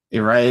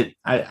 You're right.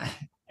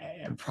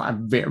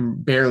 I'm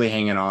barely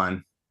hanging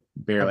on.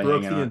 I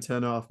broke the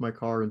antenna off my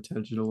car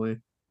intentionally,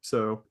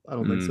 so I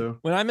don't think so.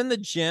 When I'm in the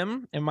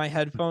gym and my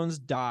headphones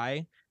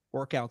die,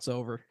 workout's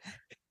over.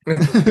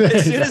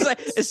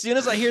 as soon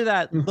as I hear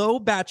that low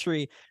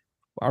battery,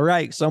 all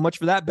right, so much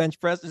for that bench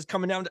press. Is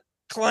coming down to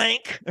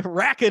clank,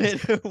 racking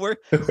it. We're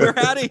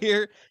out of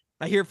here.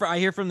 I hear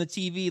from the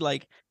TV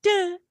like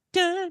dun,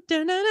 dun,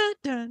 dun, dun,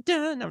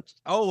 dun, dun.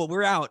 Oh,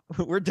 we're out.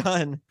 We're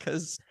done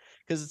because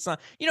it's not,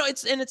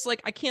 it's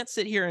like I can't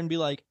sit here and be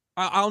like,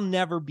 I'll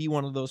never be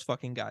one of those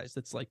fucking guys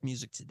that's like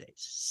music today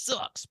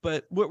sucks.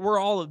 But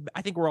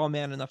I think we're all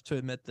man enough to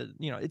admit that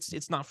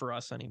it's not for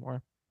us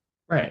anymore.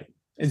 Right.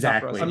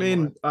 Exactly. I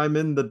mean, I'm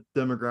in the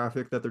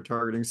demographic that they're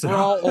targeting. So we're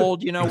all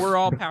old, we're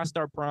all past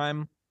our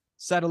prime,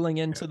 settling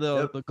into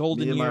the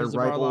golden years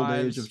of our old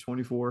lives. Age of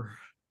 24.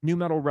 New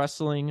metal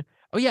wrestling.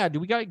 Oh yeah, do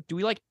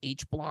we like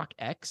H Block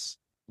X?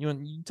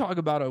 You talk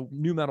about a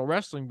new metal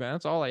wrestling band.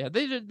 That's all I had.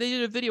 They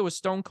did a video with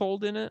Stone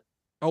Cold in it.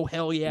 Oh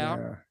hell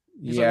yeah.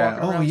 Yeah.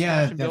 Oh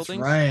yeah, that's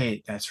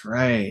right. That's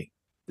right.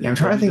 Yeah, I'm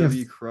trying to think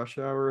of Crush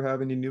Hour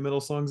have any new metal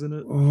songs in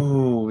it.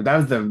 Oh, that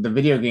was the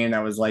video game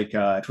that was like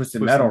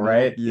Twisted Metal,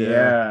 right?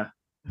 Yeah.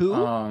 Who?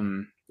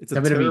 It's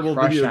a terrible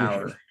Crush video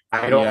Hour. game.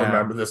 I don't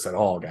remember this at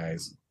all,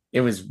 guys. It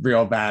was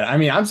real bad. I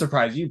mean, I'm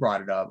surprised you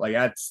brought it up. Like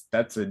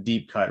that's a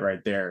deep cut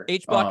right there.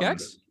 H Block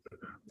X?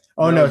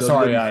 Oh no,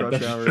 sorry.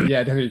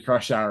 WWE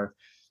Crush Hour.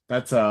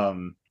 That's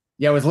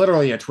it was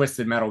literally a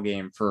Twisted Metal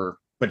game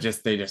but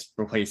they just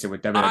replaced it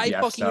with WWF I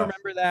fucking stuff.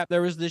 remember that.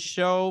 There was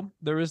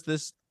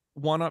this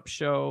one-up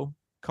show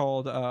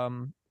called RIP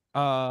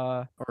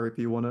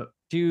 1-Up.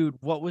 Dude,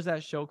 what was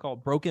that show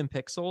called? Broken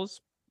Pixels,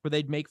 where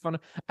they'd make fun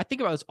of. I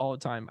think about this all the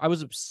time. I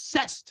was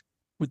obsessed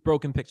with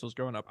Broken Pixels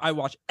growing up. I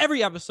watched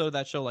every episode of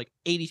that show like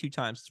 82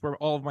 times. That's where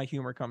all of my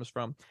humor comes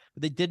from.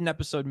 But they did an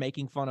episode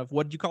making fun of,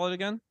 what did you call it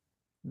again?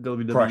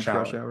 WWE Crush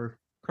Hour.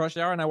 Crush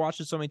Hour, and I watched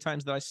it so many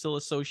times that I still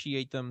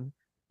associate them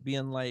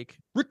being like,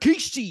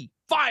 Rikishi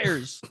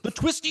fires the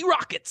Twisty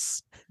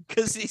Rockets,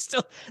 because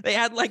they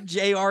had like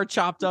JR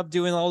chopped up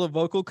doing all the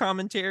vocal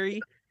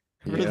commentary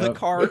for the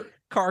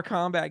car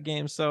combat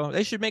game. So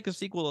they should make a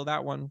sequel to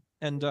that one.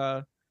 And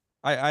I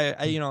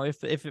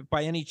if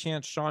by any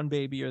chance Sean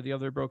Baby or the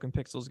other Broken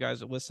Pixels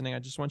guys are listening, I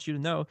just want you to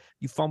know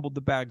you fumbled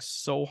the bag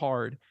so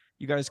hard.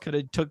 You guys could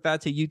have took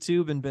that to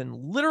YouTube and been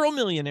literal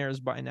millionaires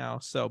by now.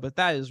 So, but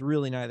that is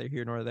really neither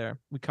here nor there.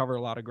 We cover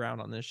a lot of ground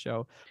on this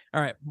show.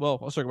 All right. Well,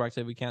 I'll circle back to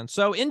it if we can.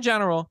 So in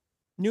general,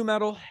 new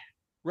metal,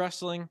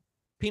 wrestling,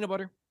 peanut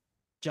butter,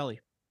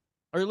 jelly,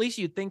 or at least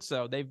you'd think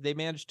so. They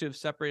managed to have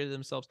separated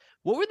themselves.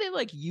 What were they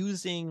like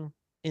using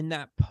in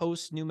that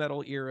post new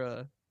metal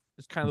era?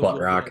 It's kind of butt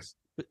rock,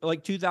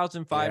 like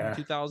 2005 and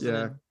 2000.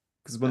 Yeah.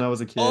 Because when I was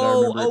a kid, I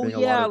remember it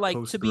being a lot of like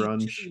post-grunge.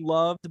 to be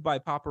loved by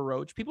Papa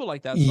Roach. People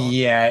like that song.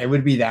 Yeah, it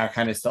would be that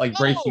kind of stuff, like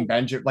Breaking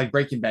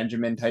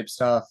Benjamin type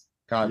stuff.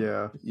 God,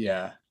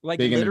 yeah. Like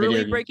big in the literally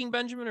video game. Breaking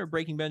Benjamin or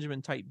Breaking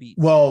Benjamin type beats?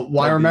 Well,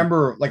 I Type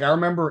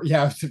remember,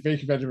 yeah, it's a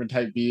Breaking Benjamin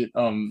type beat.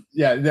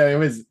 It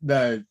was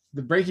the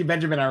Breaking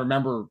Benjamin I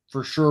remember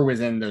for sure was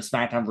in the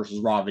SmackDown versus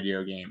Raw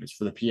video games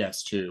for the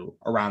PS2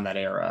 around that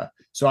era.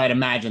 So I'd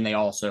imagine they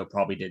also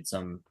probably did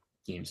some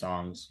theme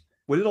songs.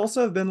 Would it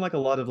also have been like a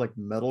lot of like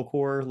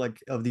metalcore, like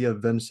of the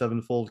Avenged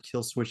Sevenfold,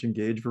 Kill Switch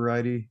Engage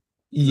variety?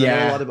 'Cause I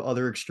know a lot of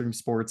other extreme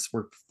sports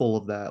were full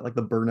of that. Like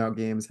the Burnout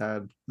games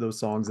had those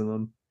songs in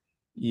them.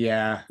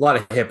 Yeah. A lot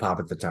of hip hop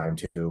at the time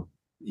too.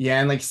 Yeah,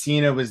 and like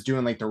Cena was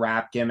doing like the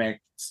rap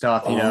gimmick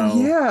stuff, you know.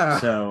 Yeah.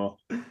 So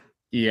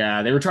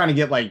yeah, they were trying to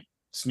get like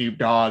Snoop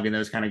Dogg and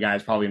those kind of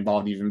guys probably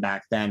involved even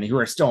back then, who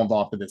are still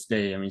involved to this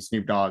day. I mean,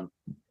 Snoop Dogg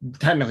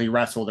technically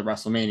wrestled at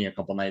WrestleMania a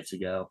couple nights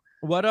ago.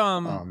 What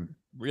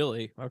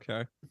really?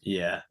 Okay.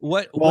 Yeah.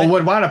 What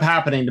wound up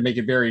happening, to make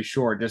it very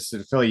short, just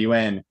to fill you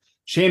in,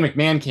 Shane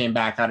McMahon came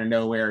back out of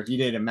nowhere. He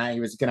did a match. He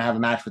was going to have a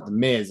match with The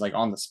Miz, like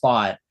on the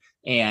spot.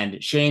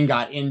 And Shane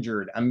got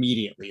injured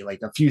immediately,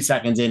 like a few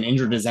seconds in,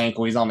 injured his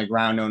ankle. He's on the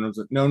ground.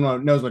 No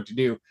one knows what to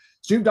do.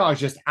 Snoop Dogg's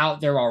just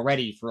out there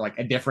already for like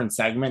a different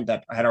segment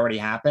that had already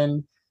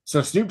happened.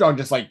 So Snoop Dogg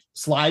just like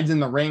slides in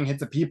the ring,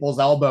 hits a people's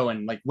elbow,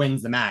 and like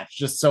wins the match,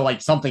 just so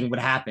like something would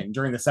happen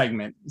during the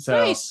segment. So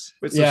nice.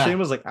 Wait, so Shane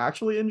was like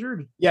actually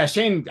injured? Yeah,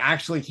 Shane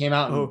actually came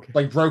out and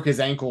like broke his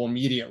ankle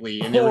immediately,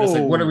 and they were just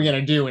like, "What are we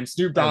gonna do?" And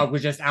Snoop Dogg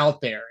was just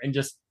out there and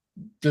just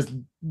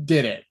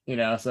did it, you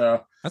know.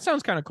 So that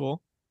sounds kind of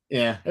cool.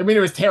 Yeah, I mean,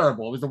 it was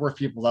terrible. It was the worst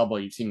people's elbow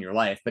you've seen in your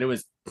life, but it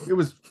was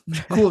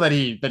cool that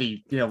he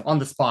on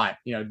the spot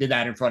did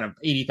that in front of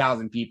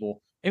 80,000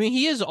 people. I mean,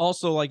 he is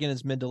also like in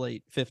his mid to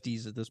late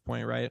 50s at this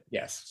point, right?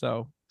 Yes.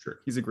 So true.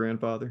 He's a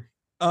grandfather.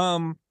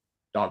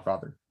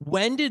 Dogfather.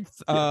 When did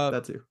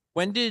that too?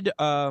 When did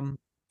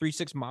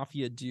 3-6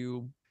 Mafia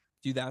do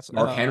that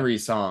Mark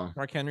Henry's song?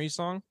 Mark Henry's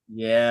song?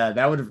 Yeah,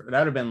 that would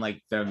have been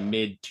like the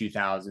mid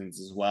 2000s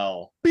as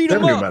well. Beat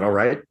him up, metal,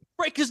 right?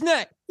 Break his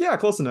neck. Yeah,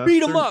 close enough.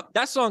 Beat him up.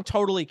 That song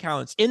totally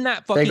counts. In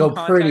that fucking they go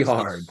context, pretty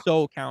hard. It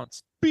so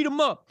counts. Beat him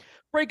up.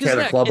 Break his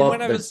neck. Club and up,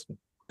 when I was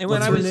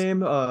What's her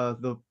name? I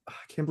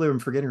can't believe I'm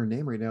forgetting her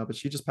name right now, but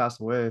she just passed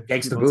away.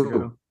 Gangsta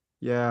Boo.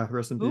 Yeah,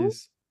 rest in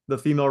peace. The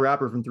female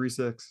rapper from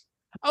 3-6.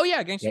 Oh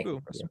yeah, Gangsta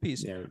Boo. Rest in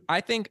peace. Yeah. I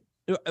think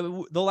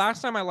the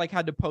last time I like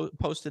had to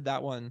posted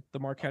that one, the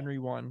Mark Henry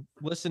one,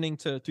 listening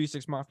to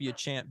 3-6 Mafia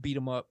chant "Beat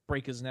him up,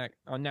 break his neck"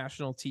 on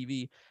national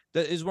TV.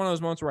 That is one of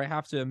those moments where I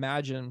have to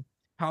imagine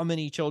how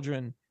many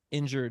children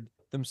injured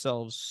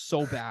themselves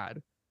so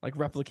bad, like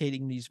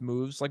replicating these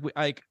moves. Like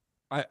I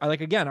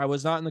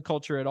was not in the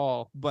culture at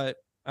all, but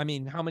I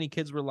mean, how many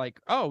kids were like,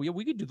 "Oh yeah,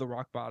 we could do the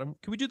rock bottom.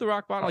 Can we do the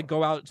rock bottom? Like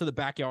go out to the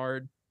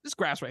backyard. This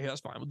grass right here,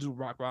 that's fine. We'll do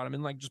rock bottom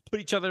and like just put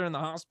each other in the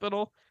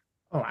hospital."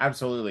 Oh,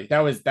 absolutely.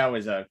 That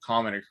was a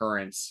common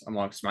occurrence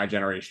amongst my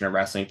generation of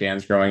wrestling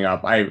fans growing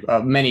up. I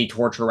many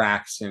torture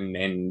racks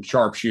and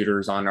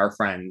sharpshooters on our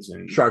friends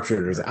and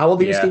sharpshooters. How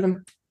old are you,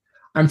 Steven?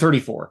 I'm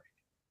 34.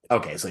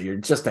 Okay, so you're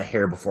just a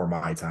hair before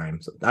my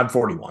time. So I'm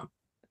 41.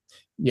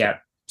 Yeah.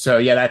 So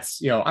yeah,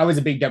 that's I was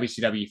a big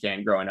WCW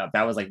fan growing up.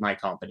 That was like my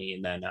company,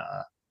 and then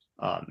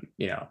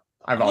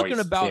I've always looking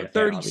about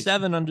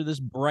 37 under this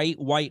bright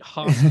white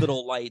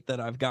hospital light that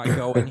I've got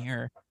going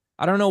here.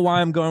 I don't know why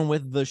I'm going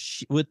with the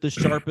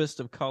sharpest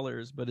of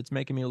colors, but it's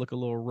making me look a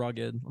little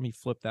rugged. Let me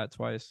flip that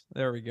twice.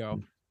 There we go.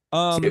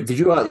 Did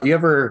you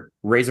ever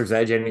Razor's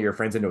Edge any of your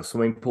friends into a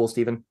swimming pool,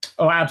 Steven?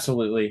 Oh,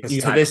 absolutely.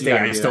 To this day,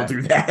 I still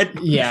do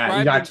that. Yeah,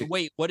 you got to.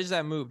 Wait, what is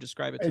that move?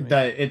 Describe it to me.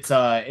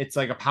 It's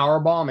like a power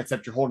bomb,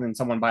 except you're holding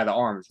someone by the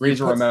arms.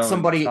 Razor Ramon,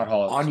 somebody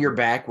on your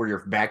back where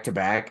you're back to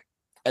back,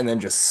 and then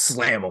just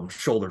slam them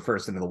shoulder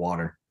first into the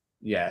water.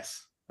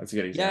 Yes, that's a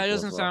good example. Yeah, it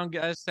doesn't sound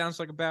good. It sounds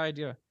like a bad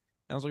idea.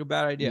 Sounds like a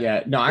bad idea.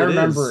 Yeah, no, I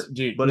remember,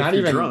 dude. But not if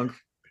you're even drunk.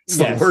 It's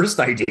the worst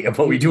idea,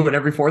 but we do it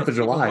every 4th of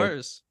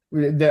July.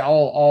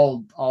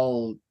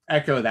 I'll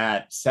echo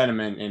that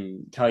sentiment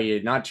and tell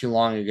you, not too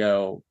long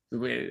ago,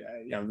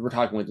 we're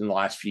talking within the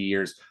last few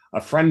years,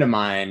 a friend of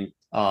mine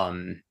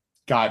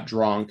got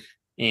drunk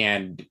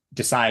and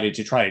decided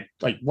to try to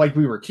like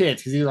we were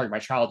kids, because these are like my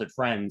childhood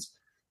friends,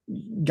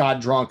 got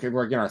drunk and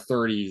we're in our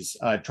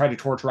 30s, tried to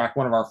torture rack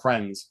one of our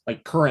friends,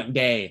 like current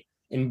day,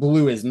 and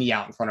blew his knee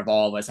out in front of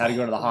all of us. Had to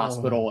go to the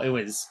hospital. It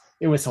was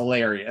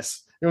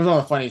hilarious. It was one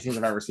of the funniest things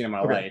I've ever seen in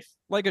my life.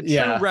 Like a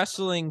true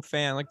wrestling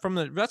fan, like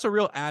that's a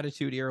real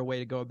attitude era way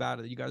to go about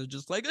it. You guys are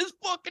just like, this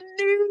fucking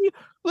knee.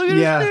 Look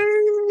at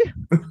his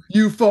knee.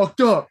 You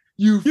fucked up.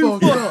 You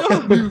fucked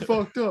up. You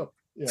fucked up.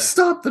 Yeah.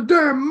 Stop the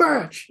damn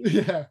match.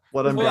 Yeah.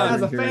 What I'm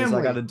gathering here is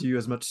I got to do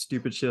as much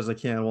stupid shit as I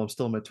can while I'm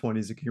still in my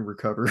 20s and can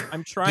recover.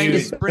 I'm trying to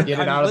sprint. Get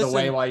it out of the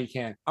way while you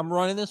can. I'm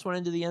running this one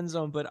into the end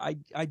zone, but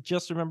I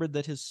just remembered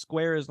that his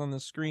square is on the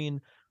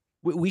screen.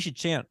 We should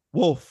chant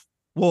wolf,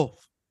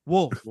 wolf,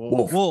 wolf,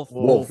 wolf, wolf, wolf,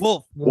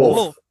 wolf,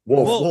 wolf,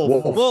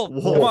 wolf,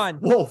 wolf. Come on.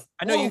 Wolf.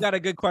 I know you got a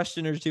good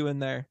question or two in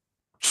there.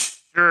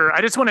 Sure.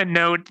 I just want to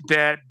note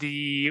that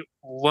the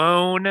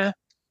lone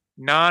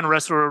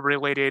non-wrestler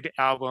related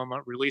album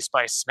released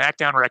by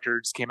SmackDown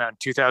Records came out in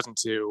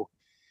 2002.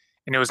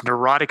 and it was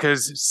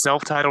Neurotica's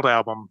self-titled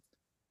album,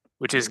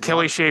 which is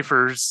Kelly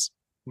Schaefer's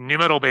new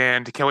metal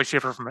band, Kelly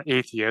Schaefer from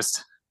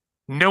Atheist.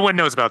 No one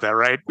knows about that,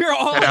 right? We're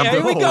all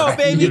here we go,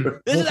 baby.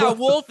 This is that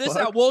wolf. This is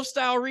that wolf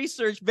style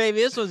research, baby.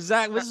 This was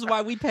Zach. This is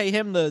why we pay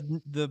him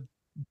the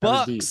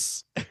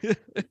bucks.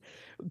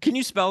 Can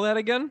you spell that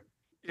again?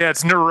 Yeah,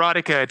 it's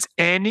Neurotica. It's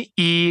Neurotica.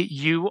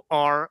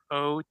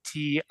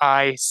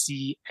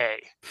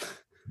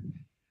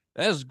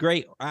 That is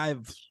great.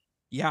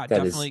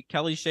 Definitely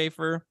Kelly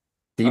Schaefer.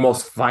 The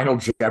most Final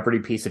Jeopardy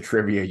piece of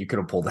trivia you could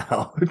have pulled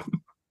out.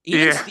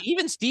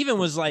 Even Steven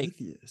was like,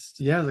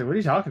 yeah, I was like, what are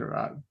you talking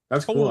about?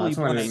 That's totally cool. That's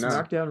what I didn't know.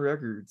 SmackDown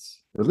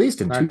Records.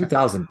 Released in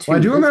 2002. Well,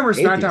 I do remember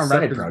SmackDown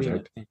Records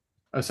project.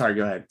 Oh, sorry,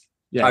 go ahead.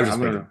 Yeah, I was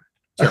just making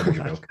terrible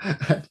joke.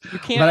 You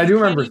can't, but I do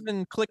remember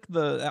even click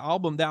the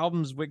album. The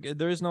album's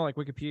there is no like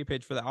Wikipedia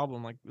page for the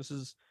album. Like this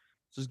is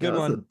good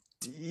one.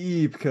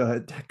 Deep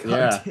cut.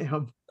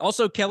 Damn.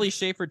 Also, Kelly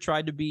Schaefer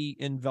tried to be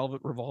in Velvet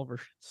Revolver.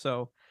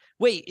 So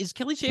wait, is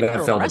Kelly Schaefer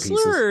a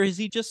wrestler or is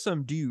he just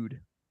some dude?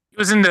 He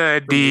was in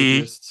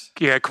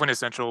the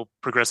quintessential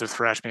progressive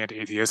thrash band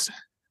Atheist.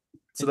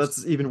 So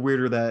that's even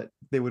weirder that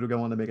they would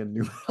go on to make a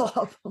new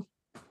album.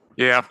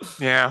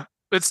 Yeah.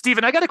 But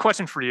Steven, I got a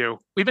question for you.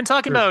 We've been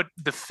talking about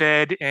the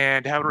Fed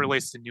and how it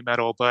relates to new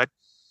metal, but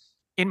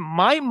in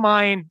my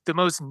mind, the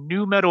most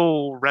new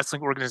metal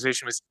wrestling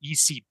organization was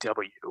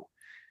ECW.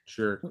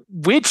 Sure.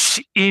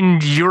 Which, in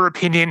your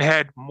opinion,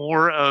 had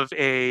more of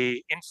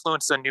a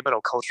influence on new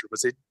metal culture?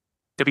 Was it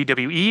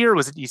WWE or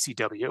was it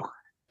ECW?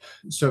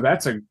 So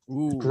that's a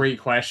great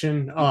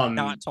question.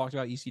 Not talked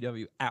about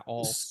ECW at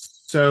all.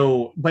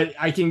 So, but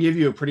I can give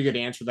you a pretty good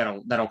answer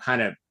that'll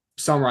kind of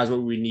summarize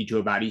what we need to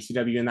about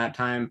ECW in that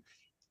time.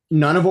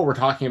 None of what we're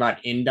talking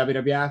about in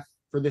WWF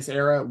for this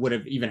era would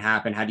have even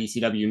happened had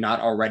ECW not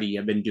already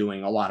have been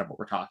doing a lot of what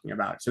we're talking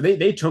about. So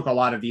they took a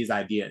lot of these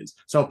ideas.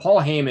 So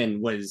Paul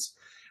Heyman was,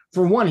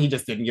 for one, he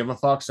just didn't give a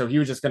fuck. So he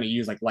was just going to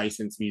use like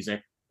licensed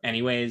music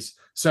anyways.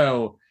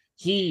 So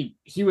he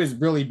was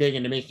really big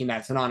into making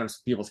that synonymous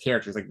with people's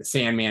characters, like the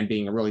Sandman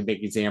being a really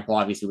big example,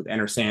 obviously with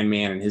Enter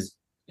Sandman and his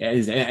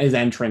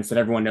entrance that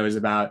everyone knows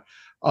about,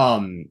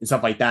 and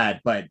stuff like that.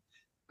 But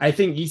I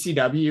think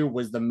ECW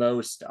was the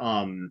most,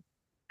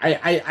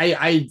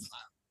 I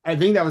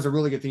think that was a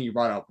really good thing you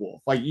brought up,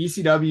 Wolf. Like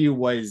ECW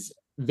was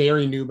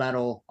very new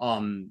metal,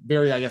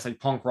 very, I guess,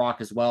 like punk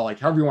rock as well, like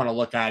however you want to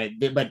look at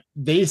it. But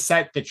they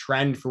set the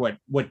trend for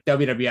what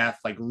WWF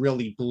like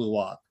really blew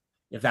up,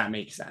 if that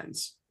makes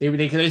sense. They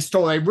really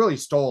stole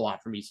a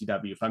lot from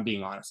ECW, if I'm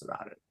being honest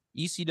about it.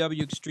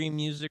 ECW Extreme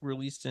Music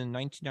released in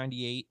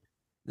 1998.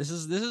 This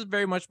is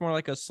very much more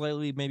like a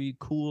slightly maybe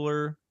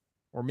cooler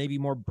or maybe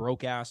more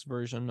broke ass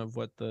version of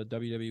what the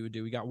WWE would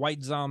do. We got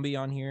White Zombie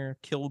on here,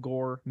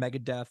 Kilgore,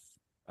 Megadeth,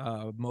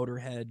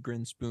 Motorhead,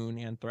 Grinspoon,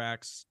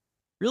 Anthrax.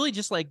 Really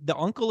just like the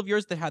uncle of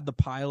yours that had the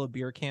pile of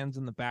beer cans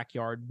in the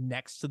backyard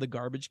next to the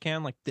garbage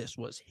can. Like this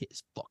was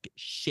his fucking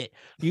shit.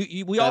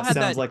 We all had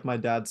that. Sounds like my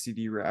dad's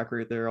CD rack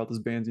right there. All those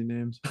bands he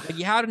names. Like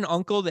you had an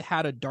uncle that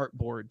had a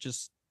dartboard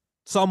just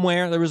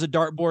somewhere. There was a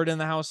dartboard in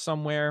the house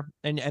somewhere,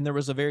 and there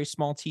was a very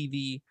small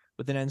TV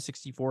with an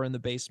N64 in the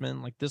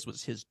basement. Like this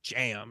was his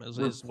jam. Is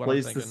what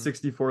I'm thinking. The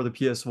 64, the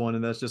PS1,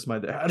 and that's just my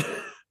dad.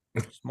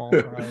 Small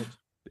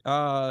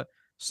crowd.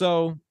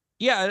 So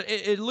yeah,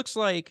 it looks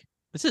like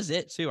this is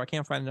it too. I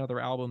can't find another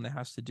album that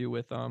has to do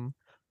with and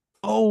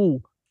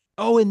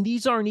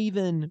these aren't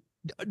even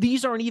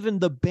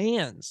the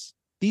bands.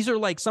 These are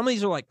like some of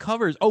these are like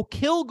covers. Oh,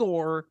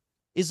 Kilgore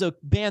is a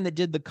band that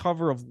did the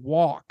cover of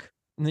Walk,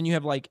 and then you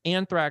have like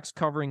Anthrax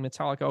covering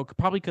Metallica. Oh,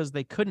 probably because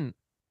they couldn't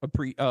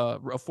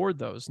afford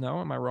those. No,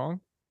 am I wrong?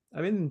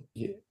 I mean,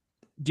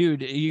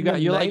 dude,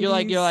 you're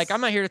like I'm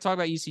not here to talk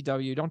about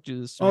ECW. Don't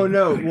do this. Oh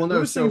no, well no.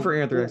 Who was singing for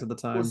Anthrax at the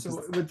time?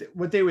 So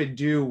what they would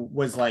do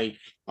was like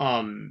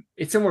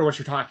it's similar to what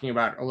you're talking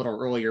about a little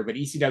earlier, but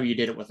ECW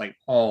did it with like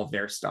all of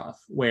their stuff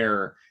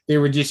where they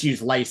would just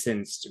use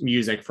licensed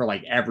music for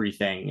like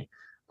everything.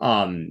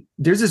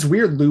 There's this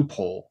weird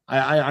loophole.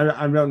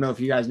 I don't know if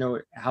you guys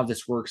know how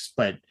this works,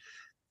 but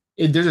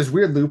there's this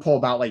weird loophole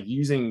about like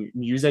using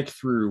music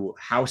through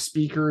house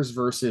speakers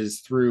versus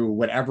through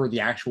whatever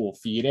the actual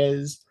feed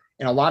is.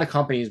 And a lot of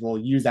companies will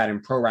use that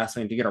in pro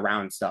wrestling to get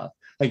around stuff.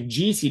 Like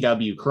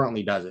GCW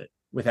currently does it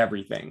with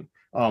everything,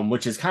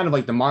 which is kind of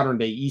like the modern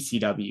day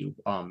ECW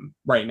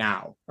right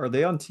now. Are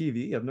they on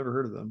TV? I've never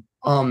heard of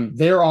them.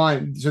 They're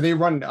on, so they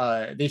run,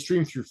 they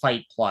stream through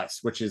Fight Plus,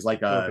 which is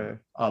like a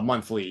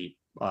monthly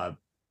app.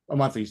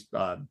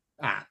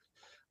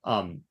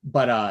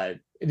 But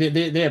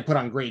they have put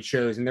on great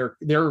shows, and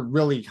they're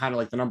really kind of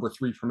like the number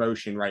 3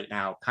 promotion right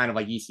now, kind of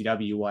like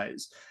ECW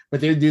was.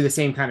 But they do the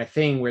same kind of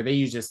thing where they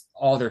use just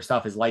all their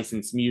stuff as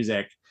licensed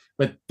music,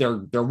 but their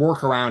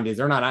workaround is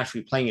they're not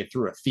actually playing it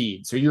through a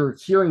feed. So you're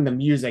hearing the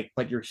music,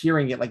 but you're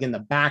hearing it like in the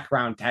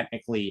background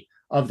technically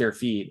of their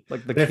feed.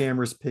 Like the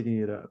camera's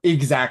picking it up.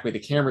 Exactly. The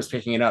camera's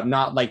picking it up,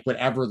 not like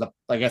whatever the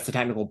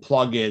technical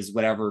plug is,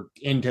 whatever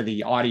into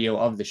the audio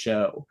of the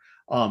show.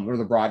 or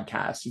the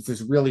broadcast. It's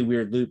this really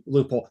weird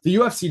loophole. The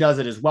UFC does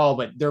it as well,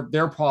 but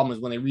their problem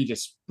is when they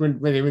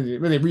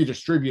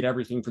redistribute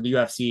everything for the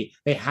UFC,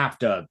 they have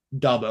to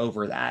dub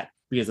over that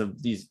because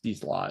of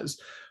these laws.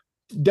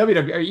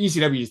 WWE or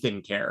ECW just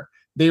didn't care.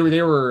 They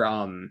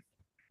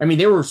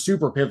were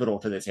super pivotal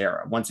to this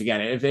era. Once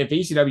again, if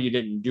ECW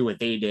didn't do what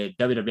they did,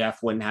 WWF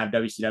wouldn't have,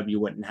 WCW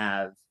wouldn't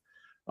have.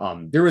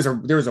 There was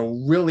a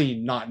really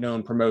not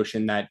known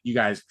promotion that you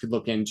guys could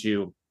look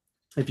into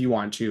if you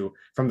want to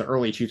from the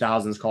early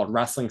 2000s called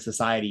Wrestling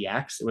Society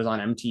X. It was on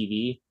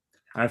MTV.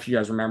 I don't know if you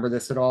guys remember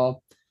this at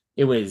all.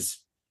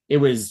 It's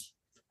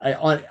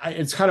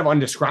kind of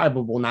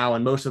undescribable now,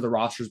 and most of the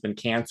roster's been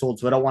canceled,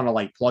 so I don't want to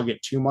like plug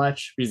it too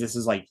much because this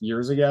is like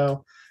years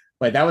ago.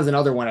 But that was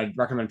another one I'd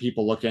recommend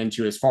people look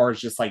into as far as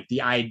just like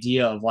the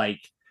idea of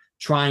like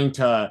trying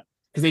to,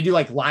 because they do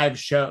like live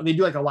show, they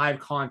do like a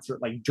live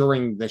concert like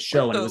during the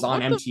show, and it was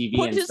on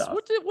MTV and stuff.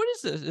 What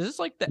is this? Is this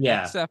like the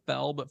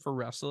XFL but for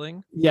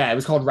wrestling? Yeah, it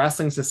was called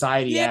Wrestling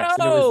Society X.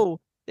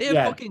 They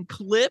have fucking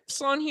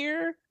clips on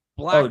here.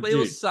 Black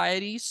Label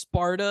Society,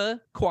 Sparta,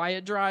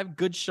 Quiet Drive,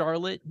 Good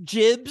Charlotte,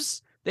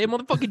 Jibs. They have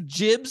motherfucking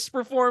Jibs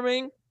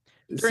performing.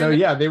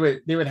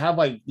 They would have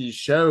like these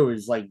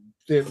shows like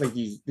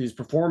these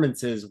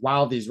performances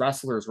while these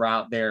wrestlers were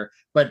out there,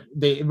 but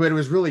it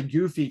was really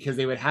goofy because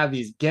they would have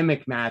these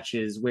gimmick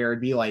matches where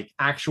it'd be like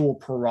actual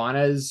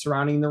piranhas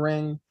surrounding the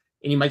ring,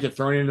 and you might get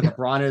thrown into the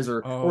piranhas,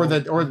 or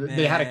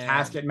they had a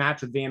casket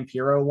match with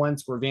Vampiro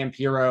once, where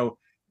Vampiro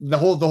the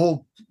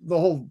whole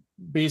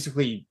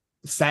basically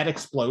set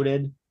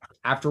exploded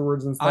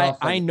afterwards and stuff.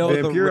 I know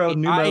Vampiro,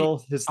 new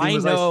metal. His theme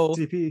was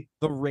ICP.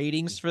 The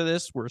ratings for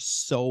this were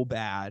so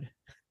bad.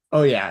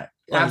 Oh yeah,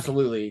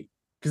 absolutely.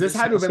 Because this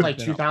had to have been like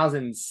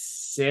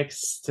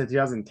 2006 to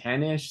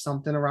 2010-ish,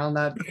 something around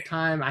that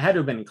time. I had to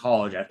have been in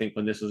college, I think,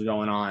 when this was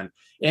going on.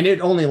 And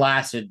it only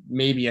lasted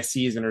maybe a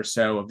season or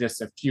so of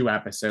just a few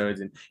episodes.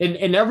 And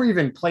it never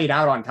even played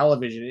out on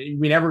television.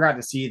 We never got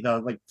to see the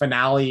like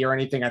finale or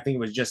anything. I think it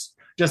was just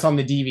on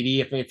the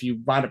DVD if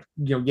you wound up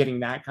getting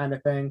that kind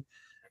of thing.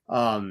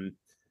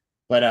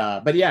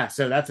 But yeah,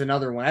 so that's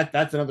another one.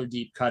 That's another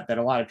deep cut that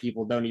a lot of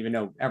people don't even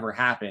know ever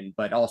happened,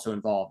 but also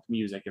involved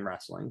music and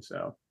wrestling.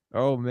 So.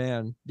 Oh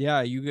man,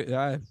 yeah,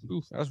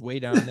 that's way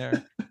down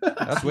there.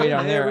 That's way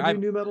down there. I do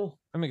new metal.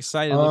 I'm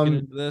excited looking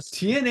into this.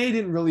 TNA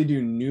didn't really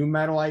do new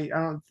metal. I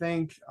don't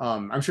think.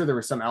 I'm sure there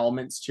were some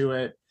elements to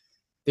it.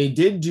 They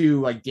did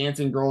do like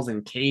Dancing Girls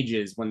in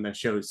Cages when the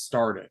show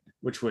started,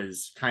 which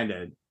was kind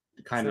of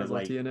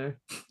like TNA.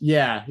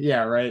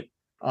 Yeah, right.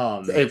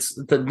 It's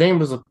the name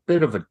was a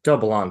bit of a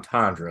double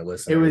entendre.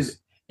 Listeners.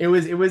 It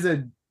was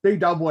a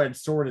big double-edged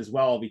sword as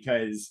well,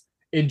 because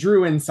it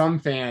drew in some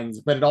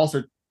fans, but it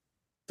also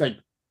like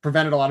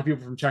prevented a lot of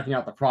people from checking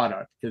out the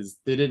product because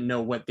they didn't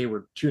know what they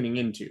were tuning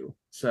into.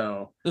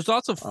 So there's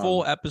lots of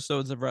full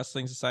episodes of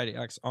Wrestling Society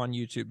X on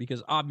YouTube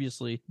because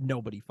obviously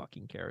nobody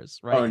fucking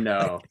cares, right? Oh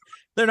no.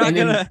 they're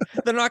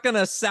not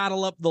gonna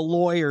saddle up the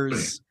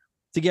lawyers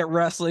to get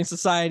Wrestling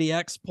Society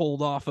X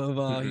pulled off of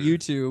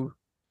YouTube.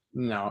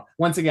 No.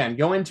 Once again,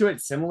 go into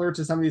it similar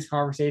to some of these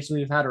conversations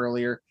we've had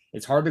earlier.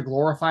 It's hard to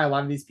glorify a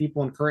lot of these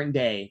people in current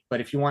day, but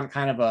if you want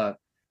kind of a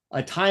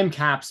time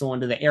capsule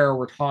into the era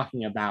we're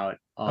talking about.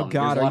 Oh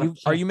God,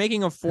 are you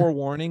making a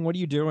forewarning? What are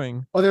you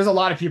doing? Oh, there's a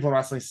lot of people in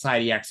Wrestling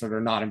Society X that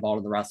are not involved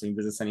in the wrestling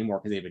business anymore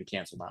because they've been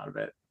canceled out of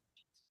it.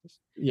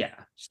 Yeah,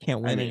 just can't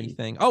win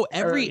anything. Oh,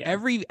 every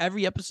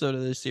episode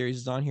of this series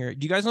is on here.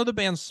 Do you guys know the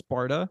band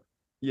Sparta?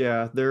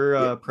 Yeah,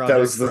 they're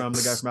projects from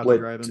the guy from Out the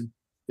Drive-In.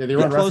 Yeah, they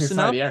run Wrestling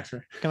Society X.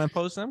 Can I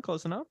post them?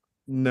 Close enough?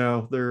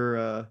 No,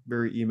 they're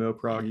very emo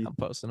proggy. I'm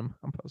posting them.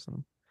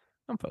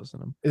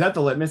 Is that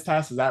the litmus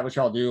test? Is that what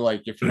y'all do?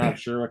 Like, if you're not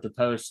sure what to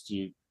post,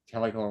 you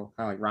have like a little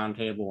kind of like round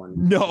table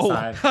and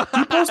decide?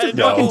 He posted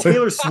fucking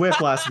Taylor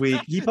Swift last week.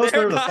 He posted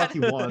whatever the fuck he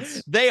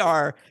wants. They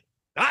are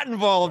not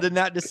involved in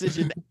that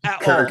decision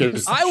at Kirk all.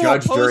 is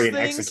judge, jury, and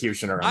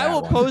executioner. I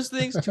will post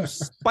things to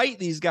spite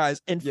these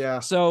guys. And yeah,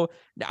 so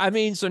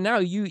now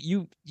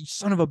you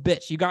son of a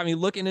bitch, you got me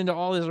looking into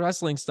all this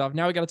wrestling stuff.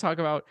 Now we got to talk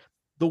about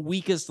the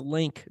Weakest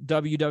Link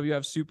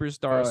WWF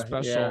Superstar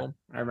special. Yeah,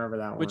 I remember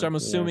that one. Which I'm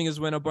assuming is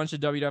when a bunch of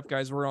WWF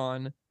guys were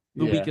on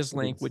the Weakest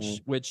Link,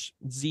 which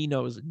Z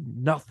knows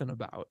nothing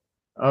about.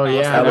 Oh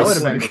yeah, that would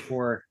have been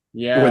before.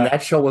 Yeah, when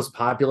that show was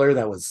popular,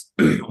 that was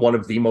one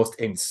of the most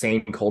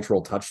insane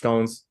cultural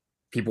touchstones.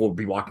 People would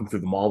be walking through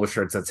the mall with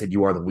shirts that said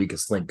 "You are the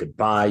weakest link."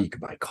 Goodbye. You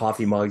could buy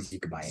coffee mugs. You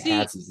could buy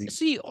hats.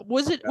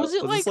 Was it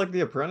like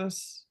The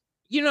Apprentice?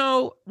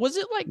 Was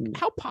it like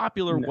how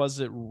popular was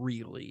it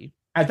really?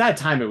 At that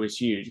time, it was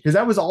huge because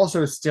that was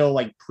also still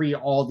like pre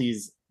all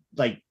these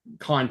like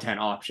content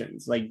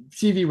options. Like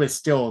TV was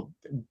still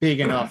big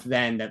enough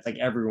then that like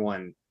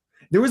everyone.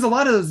 There was a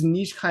lot of those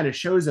niche kind of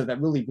shows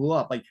that really blew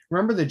up. Like,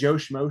 remember the Joe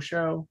Schmo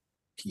show?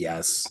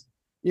 Yes.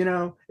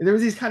 There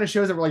was these kind of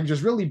shows that were like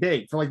just really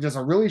big for like just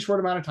a really short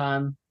amount of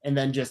time and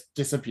then just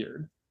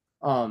disappeared.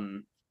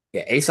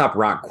 Yeah, Aesop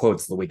Rock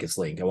quotes the Weakest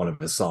Link in one of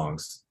his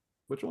songs.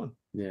 Which one?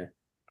 Yeah.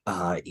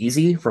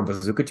 Easy from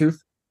Bazooka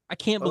Tooth. I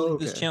can't believe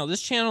this okay. channel.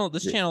 This channel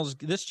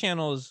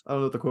is. I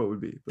don't know what the quote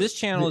would be. This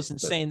channel is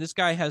insane. This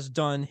guy has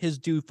done his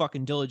due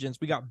fucking diligence.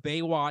 We got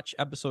Baywatch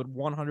episode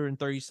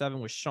 137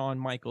 with Shawn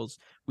Michaels.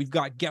 We've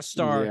got guest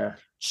star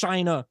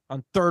China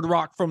on Third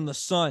Rock from the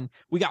Sun.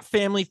 We got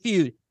Family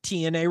Feud,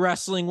 TNA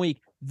Wrestling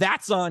Week.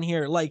 That's on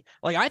here. Like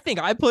I think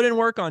I put in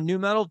work on New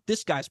Metal.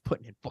 This guy's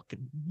putting in fucking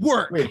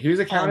work. Wait, whose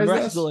account on is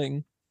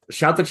wrestling. This?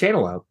 Shout the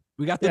channel out.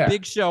 We got the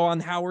Big Show on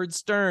Howard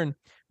Stern.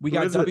 We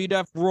got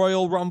WWF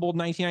Royal Rumble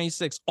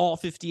 1996, all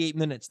 58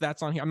 minutes.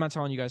 That's on here. I'm not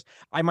telling you guys.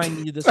 I might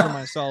need this for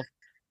myself.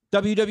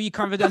 WWE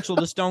Confidential,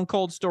 The Stone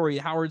Cold Story,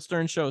 Howard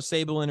Stern Show,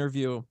 Sable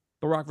Interview,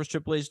 The Rock vs.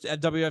 Triple H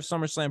at WWF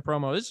SummerSlam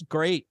promo. This is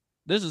great.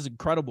 This is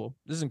incredible.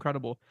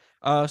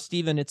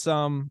 Steven, it's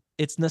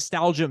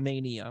Nostalgia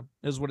Mania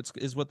is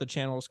what the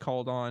channel is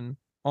called on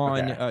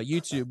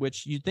YouTube,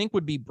 which you'd think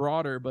would be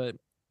broader, but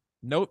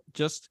nope,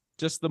 just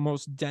the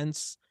most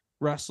dense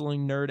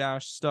wrestling nerd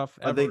ash stuff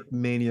ever. I think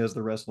Mania is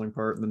the wrestling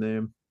part in the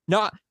name.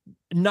 Not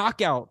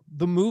Knockout,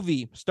 the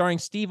movie starring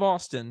Steve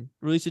Austin,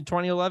 released in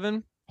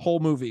 2011. Whole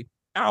movie,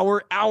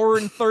 hour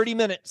and 30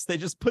 minutes. They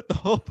just put the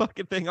whole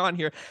fucking thing on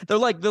here. They're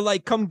like,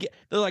 come get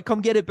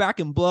it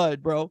back in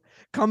blood, bro.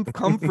 Come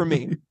for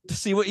me to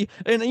see what you.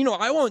 And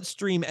I won't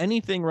stream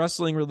anything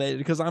wrestling related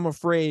because I'm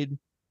afraid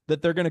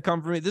that they're gonna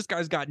come for me. This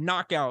guy's got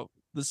Knockout,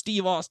 the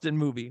Steve Austin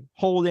movie,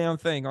 whole damn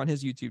thing on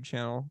his YouTube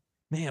channel.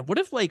 Man, what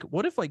if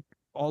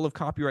all of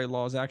copyright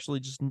law is actually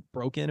just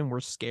broken and we're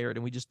scared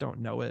and we just don't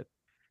know it?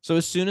 So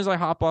as soon as I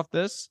hop off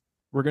this,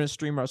 we're going to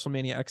stream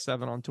WrestleMania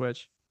X7 on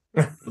Twitch.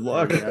 Good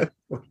luck.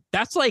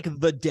 That's like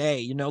the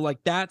day,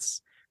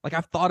 that's like,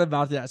 I've thought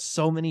about that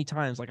so many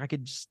times. Like I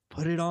could just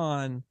put it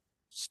on,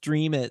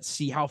 stream it,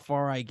 see how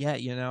far I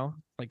get,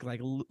 like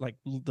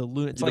the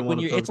lunatic. It's like when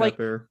you're, it's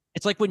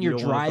like when you're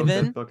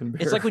driving,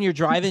 it's like when you're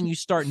driving, you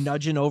start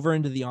nudging over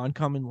into the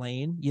oncoming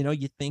lane.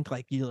 You think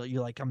like,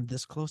 you're like, I'm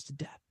this close to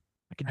death.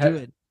 I can do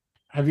it.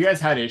 Have you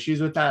guys had issues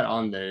with that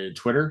on the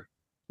Twitter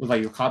with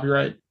like your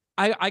copyright?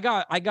 I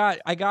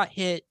got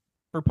hit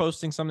for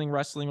posting something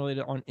wrestling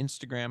related on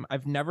Instagram.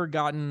 I've never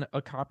gotten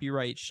a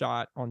copyright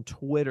shot on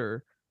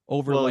Twitter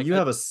over. Well, you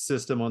have a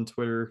system on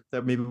Twitter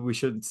that maybe we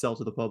should sell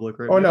to the public,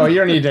 right? Oh no, you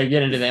don't need to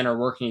get into the inner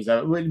workings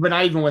of it. But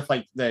not even with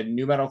like the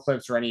New Metal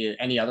clips or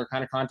any other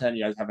kind of content.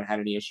 You guys haven't had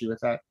any issue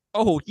with that?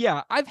 Oh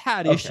yeah, I've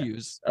had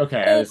issues.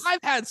 Okay,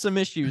 I've had some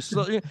issues.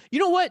 So you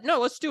know what? No,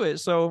 let's do it.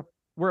 So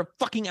we're a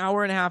fucking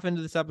hour and a half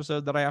into this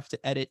episode that I have to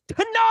edit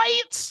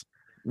tonight.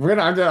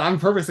 I'm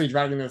purposely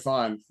dragging this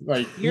on.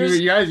 Like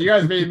you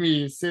guys made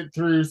me sit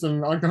through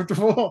some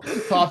uncomfortable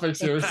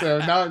topics here. So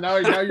now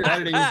your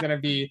editing is gonna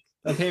be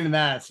a pain in the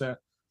ass. So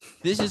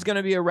this is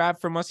gonna be a wrap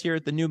from us here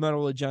at the New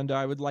Metal Agenda.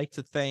 I would like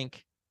to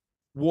thank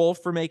Wolf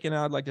for making it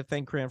out. I'd like to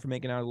thank Cran for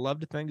making it out. I'd love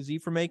to thank Z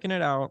for making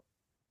it out.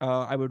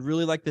 I would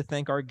really like to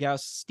thank our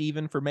guest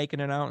Steven for making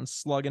it out and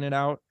slugging it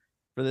out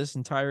for this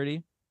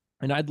entirety.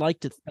 And I'd like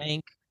to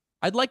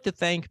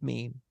thank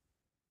me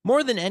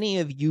more than any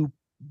of you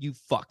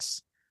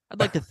fucks. I'd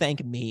like to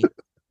thank me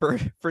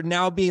for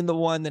now being the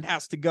one that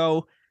has to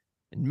go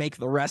and make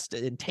the rest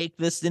and take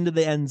this into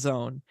the end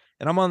zone.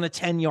 And I'm on the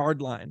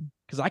 10-yard line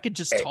because I could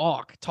just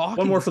talk.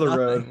 One more for the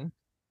road.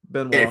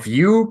 Benoit. If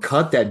you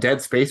cut that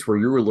dead space where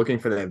you were looking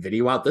for that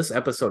video out, this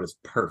episode is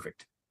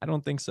perfect. I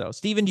don't think so.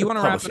 Steven, do you want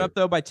to wrap it up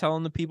though by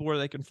telling the people where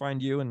they can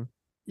find you? And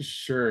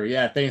sure.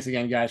 Yeah. Thanks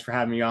again, guys, for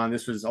having me on.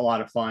 This was a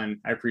lot of fun.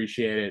 I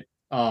appreciate it.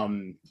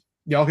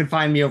 Y'all can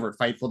find me over at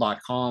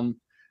Fightful.com.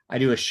 I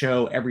do a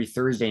show every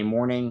Thursday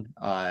morning.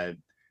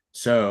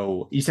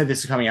 So you said this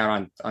is coming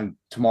out on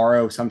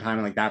tomorrow, sometime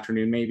in like the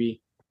afternoon,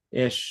 maybe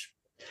ish.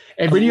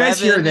 And when you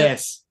guys hear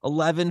this,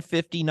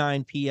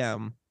 11:59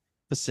 p.m.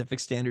 Pacific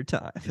Standard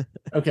Time.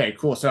 Okay,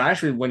 cool. So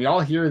actually, when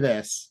y'all hear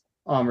this,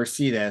 or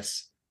see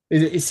this,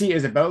 is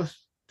it both?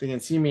 They can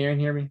see me and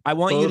hear me. I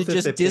want you to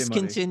just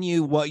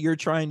discontinue what you're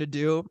trying to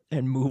do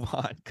and move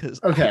on because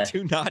I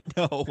do not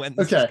know when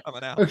this is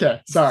coming out. Okay,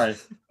 sorry.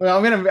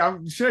 Well,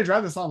 should I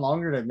drive this on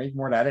longer to make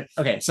more to edit?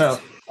 Okay, so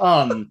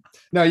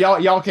no,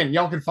 y'all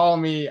can follow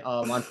me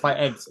on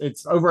Fight.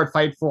 It's over at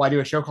Fightful. I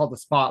do a show called The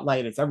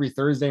Spotlight. It's every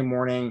Thursday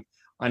morning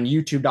on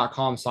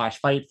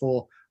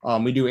YouTube.com/Fightful.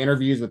 We do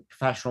interviews with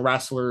professional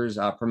wrestlers,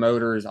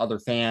 promoters, other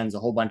fans, a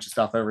whole bunch of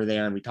stuff over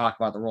there, and we talk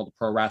about the world of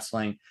pro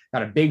wrestling.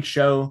 Got a big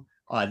show.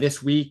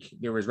 This week,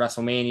 there was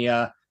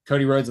WrestleMania.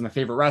 Cody Rhodes is my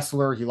favorite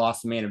wrestler. He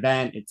lost the main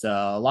event. It's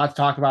a lot to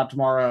talk about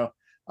tomorrow.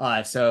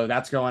 So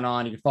that's going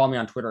on. You can follow me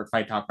on Twitter at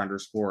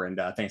 @FightTalk_. And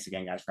thanks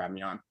again, guys, for having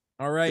me on.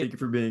 All right. Thank you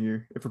for being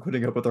here and for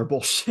putting up with our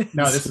bullshit.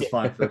 No, this is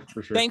fun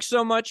for sure. Thanks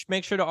so much.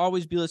 Make sure to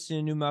always be listening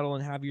to New Metal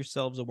and have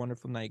yourselves a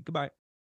wonderful night. Goodbye.